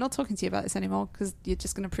not talking to you about this anymore because you're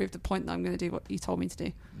just going to prove the point that I'm going to do what you told me to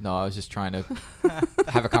do. No, I was just trying to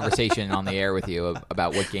have a conversation on the air with you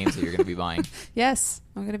about what games that you're gonna be buying. Yes,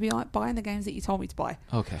 I'm going to be buying the games that you told me to buy.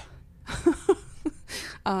 Okay.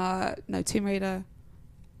 No, Tomb Raider.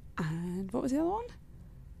 And what was the other one?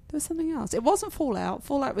 There was something else. It wasn't Fallout.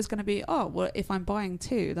 Fallout was going to be, if I'm buying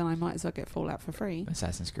 2, then I might as well get Fallout for free.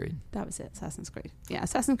 Assassin's Creed. That was it, Assassin's Creed. Yeah,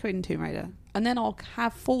 Assassin's Creed and Tomb Raider. And then I'll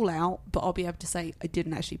have Fallout, but I'll be able to say I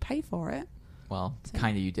didn't actually pay for it. Well, So-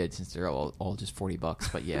 kind of you did since they're all just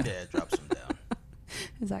 $40, but yeah. Yeah, drop some down.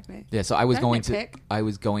 Exactly. Yeah, so I was Don't going to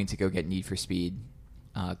nitpick. go get Need for Speed,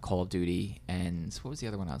 Call of Duty, and what was the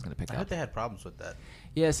other one I was going to pick I up? heard they had problems with that.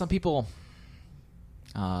 Yeah, some people.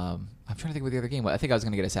 I'm trying to think what the other game was. I think I was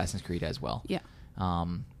going to get Assassin's Creed as well. Yeah.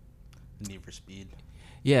 Need for Speed.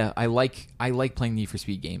 Yeah, I like playing Need for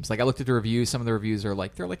Speed games. Like I looked at the reviews. Some of the reviews are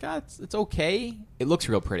like it's okay. It looks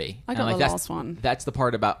real pretty. I And got like, the that's, last one. That's the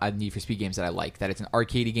part about Need for Speed games that I like. That it's an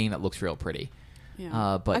arcadey game that looks real pretty.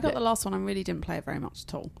 Yeah. But I got the last one. I really didn't play it very much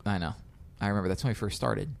at all. I know. I remember that's when we first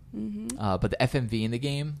started. Mm-hmm. But the FMV in the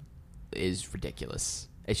game is ridiculous.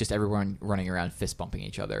 It's just everyone running around fist bumping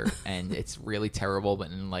each other, and it's really terrible. But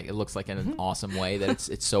in like it looks like in an awesome way that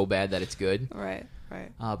it's so bad that it's good. Right. Right.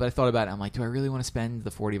 But I thought about it. I'm like, do I really want to spend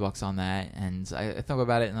the $40 on that? And I thought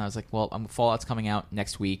about it, and I was like, well, Fallout's coming out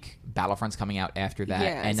next week. Battlefront's coming out after that,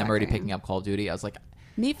 Yeah, and I'm already exactly. picking up Call of Duty. I was like,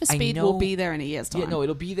 Need for I Speed know- will be there in a year's time. yeah, no,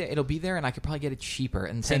 it'll be there. It'll be there, and I could probably get it cheaper.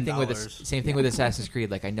 And same thing with $10. same thing with Assassin's Creed.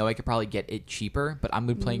 Like I know I could probably get it cheaper, but I'm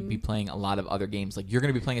gonna be playing a lot of other games. Like you're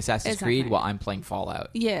gonna be playing Assassin's Exactly. Creed while I'm playing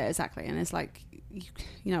Fallout. Yeah, exactly. And it's like,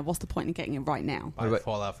 you know, what's the point in getting it right now? Buy about-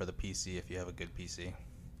 Fallout for the PC if you have a good PC.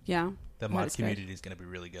 Yeah. The That mod is good. community is going to be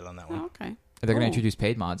really good on that Oh, one. okay. They're gonna Cool. introduce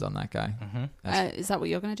paid mods on that guy. Mm-hmm. Is that what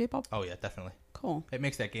you're going to do, Bob? Oh yeah, definitely. Cool. It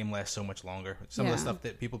makes that game last so much longer. Some of Yeah. the stuff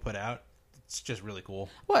that people put out, it's just really cool.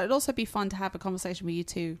 Well, it'd also be fun to have a conversation with you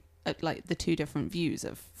two, like the two different views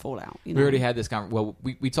of Fallout. You know? We already had this well,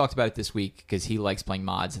 we talked about it this week because he likes playing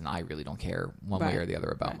mods, and I really don't care one way Right. or the other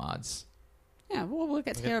about Right. mods. Yeah, well, we'll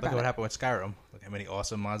get to Look hear at about what it. happened with Skyrim. Look how many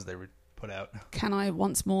awesome mods they put out. Can I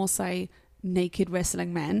once more say naked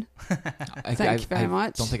wrestling men? Thank you very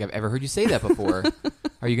much. Don't think I've ever heard you say that before.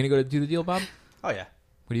 Are you gonna go to do the deal, Bob? Oh yeah.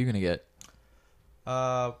 What are you gonna get?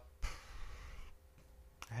 I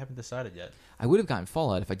haven't decided yet. I would have gotten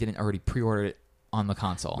Fallout if I didn't already pre-order it on the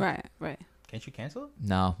console. Right, right. Can't you cancel it?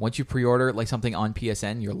 No, once you pre-order like something on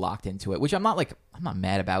PSN, you're locked into it. Which I'm not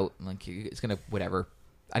mad about. Like it's gonna whatever.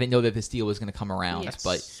 I didn't know that this deal was gonna come around, Yes.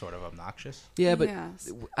 but Sort of obnoxious. yeah, but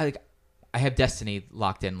Yes. I have Destiny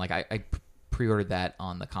locked in. Like I pre-ordered that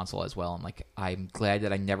on the console as well. And like I'm glad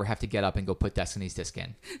that I never have to get up and go put Destiny's disc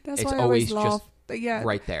in. That's It's why I always always laugh. just Yeah,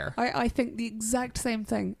 right there. I think the exact same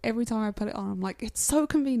thing. Every time I put it on, I'm like, it's so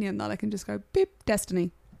convenient that I can just go, beep,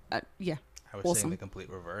 Destiny. Yeah. I was Awesome. saying the complete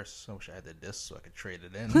reverse. I wish I had the disc so I could trade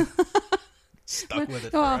it in. Stuck with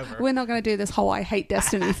it Oh, forever. we're not going to do this whole I hate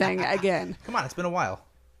Destiny thing again. Come on, it's been a while.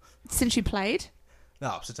 Since you played?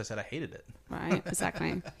 No, since I said I hated it. Right,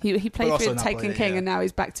 exactly. He played also through not Taken played it, King yeah. and now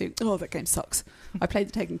he's back to, oh, that game sucks. I played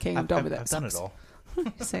the Taken King, I'm done with it. I've done it Sucks. all.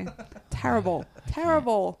 See, terrible,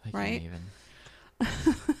 terrible, I can't right? even.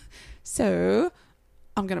 So,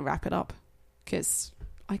 I'm going to wrap it up because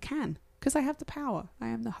I can. Because I have the power. I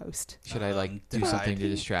am the host. Should I like do Died. something to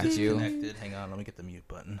distract you? Disconnected. Hang on, let me get the mute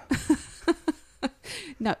button.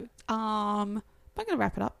 No, I'm going to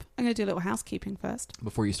wrap it up. I'm going to do a little housekeeping first.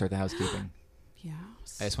 Before you start the housekeeping,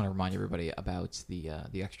 Yes. I just want to remind everybody about the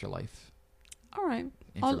Extra Life. All right.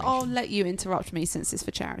 I'll information. let you interrupt me since it's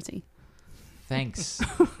for charity. Thanks,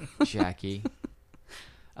 Jackie.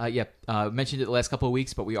 Mentioned it the last couple of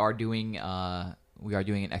weeks, but we are doing an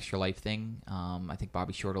Extra Life thing. I think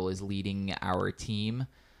Bobby Shortle is leading our team.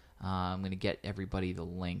 I'm going to get everybody the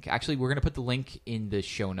link. Actually, we're going to put the link in the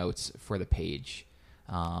show notes for the page.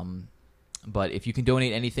 But if you can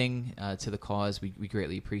donate anything to the cause, we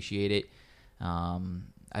greatly appreciate it.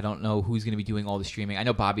 I don't know who's going to be doing all the streaming. I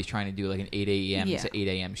know Bobby's trying to do like an 8 a.m. Yeah. to 8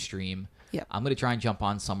 a.m. stream. Yep. I'm going to try and jump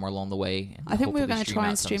on somewhere along the way. And I think we were hopefully going to try out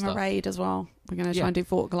and some stream a stuff. raid as well. We're going to Yeah. try and do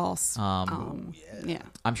Fort Glass. yeah. Yeah.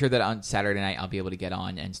 I'm sure that on Saturday night I'll be able to get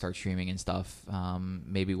on and start streaming and stuff.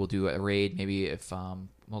 Maybe we'll do a raid. Maybe if Call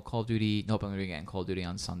of Duty. Nope, I'm going to be getting Call of Duty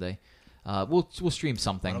on Sunday. We'll stream Why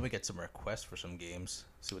something. don't we get some requests for some games?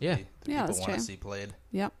 See what Yeah. the Yeah, people that's want to true. see played.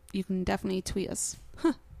 Yep. You can definitely tweet us.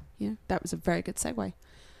 Yeah, that was a very good segue.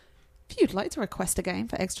 If you'd like to request a game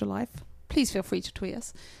for Extra Life, please feel free to tweet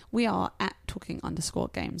us. We are at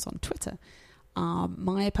talking_games on Twitter.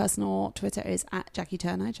 My personal Twitter is at Jackie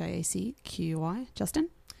Turner, JACQUI. Justin?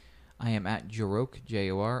 I am at Joroak,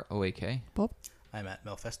 JOROAK. Bob? I'm at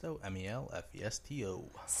Melfesto, MELFESTO.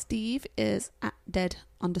 Steve is at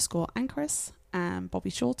dead_Anchoress. And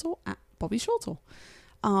Bobby Shortle at Bobby Shortle.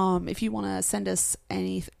 If you want to send us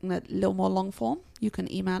anything a little more long form, you can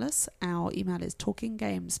email us. Our email is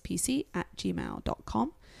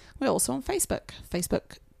talkinggamespc@gmail.com. We're also on Facebook,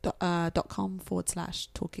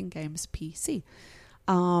 facebook.com/talkinggamespc.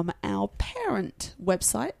 Our parent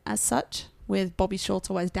website, as such, with Bobby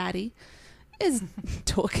Shortle as daddy, is Jesus Christ,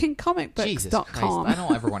 talkingcomicbooks.com. I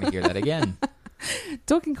don't ever want to hear that again.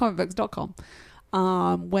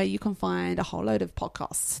 talkingcomicbooks.com, where you can find a whole load of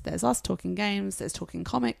podcasts. There's us talking games, there's talking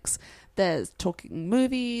comics, there's talking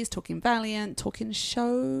movies, talking Valiant, talking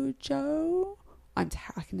shoujo. I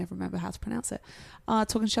can never remember how to pronounce it.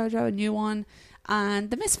 Talking shoujo, a new one, and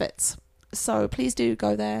the Misfits. So please do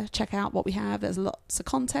go there, check out what we have. There's lots of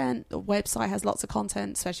content. The website has lots of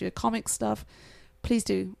content, especially with comic stuff. Please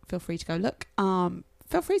do feel free to go look.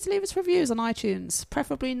 Feel free to leave us reviews on iTunes,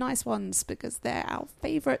 preferably nice ones, because they're our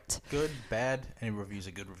favourite. Good, bad, any review's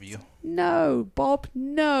a good review. No, Bob,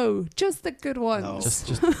 no. Just the good ones. No. Just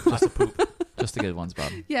Just a poop. just the good ones,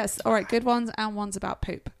 Bob. Yes, all right, good ones and ones about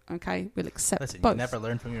poop. Okay, we'll accept Listen, both. you never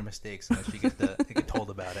learn from your mistakes unless you get told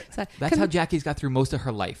about it. So, That's how Jackie's got through most of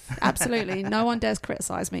her life. absolutely. No one dares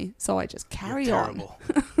criticize me, so I just carry You're on. terrible.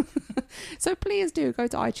 So please do go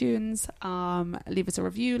to iTunes, leave us a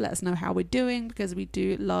review, let us know how we're doing, because we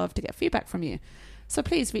do love to get feedback from you. So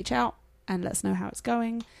please reach out and let us know how it's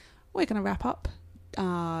going. We're going to wrap up.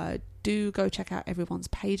 Do go check out everyone's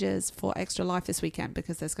pages for Extra Life this weekend,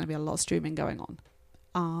 because there's going to be a lot of streaming going on.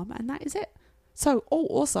 And that is it. So,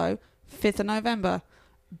 also, 5th of November,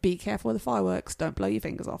 be careful with the fireworks. Don't blow your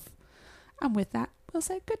fingers off. And with that, we'll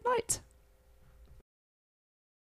say good night.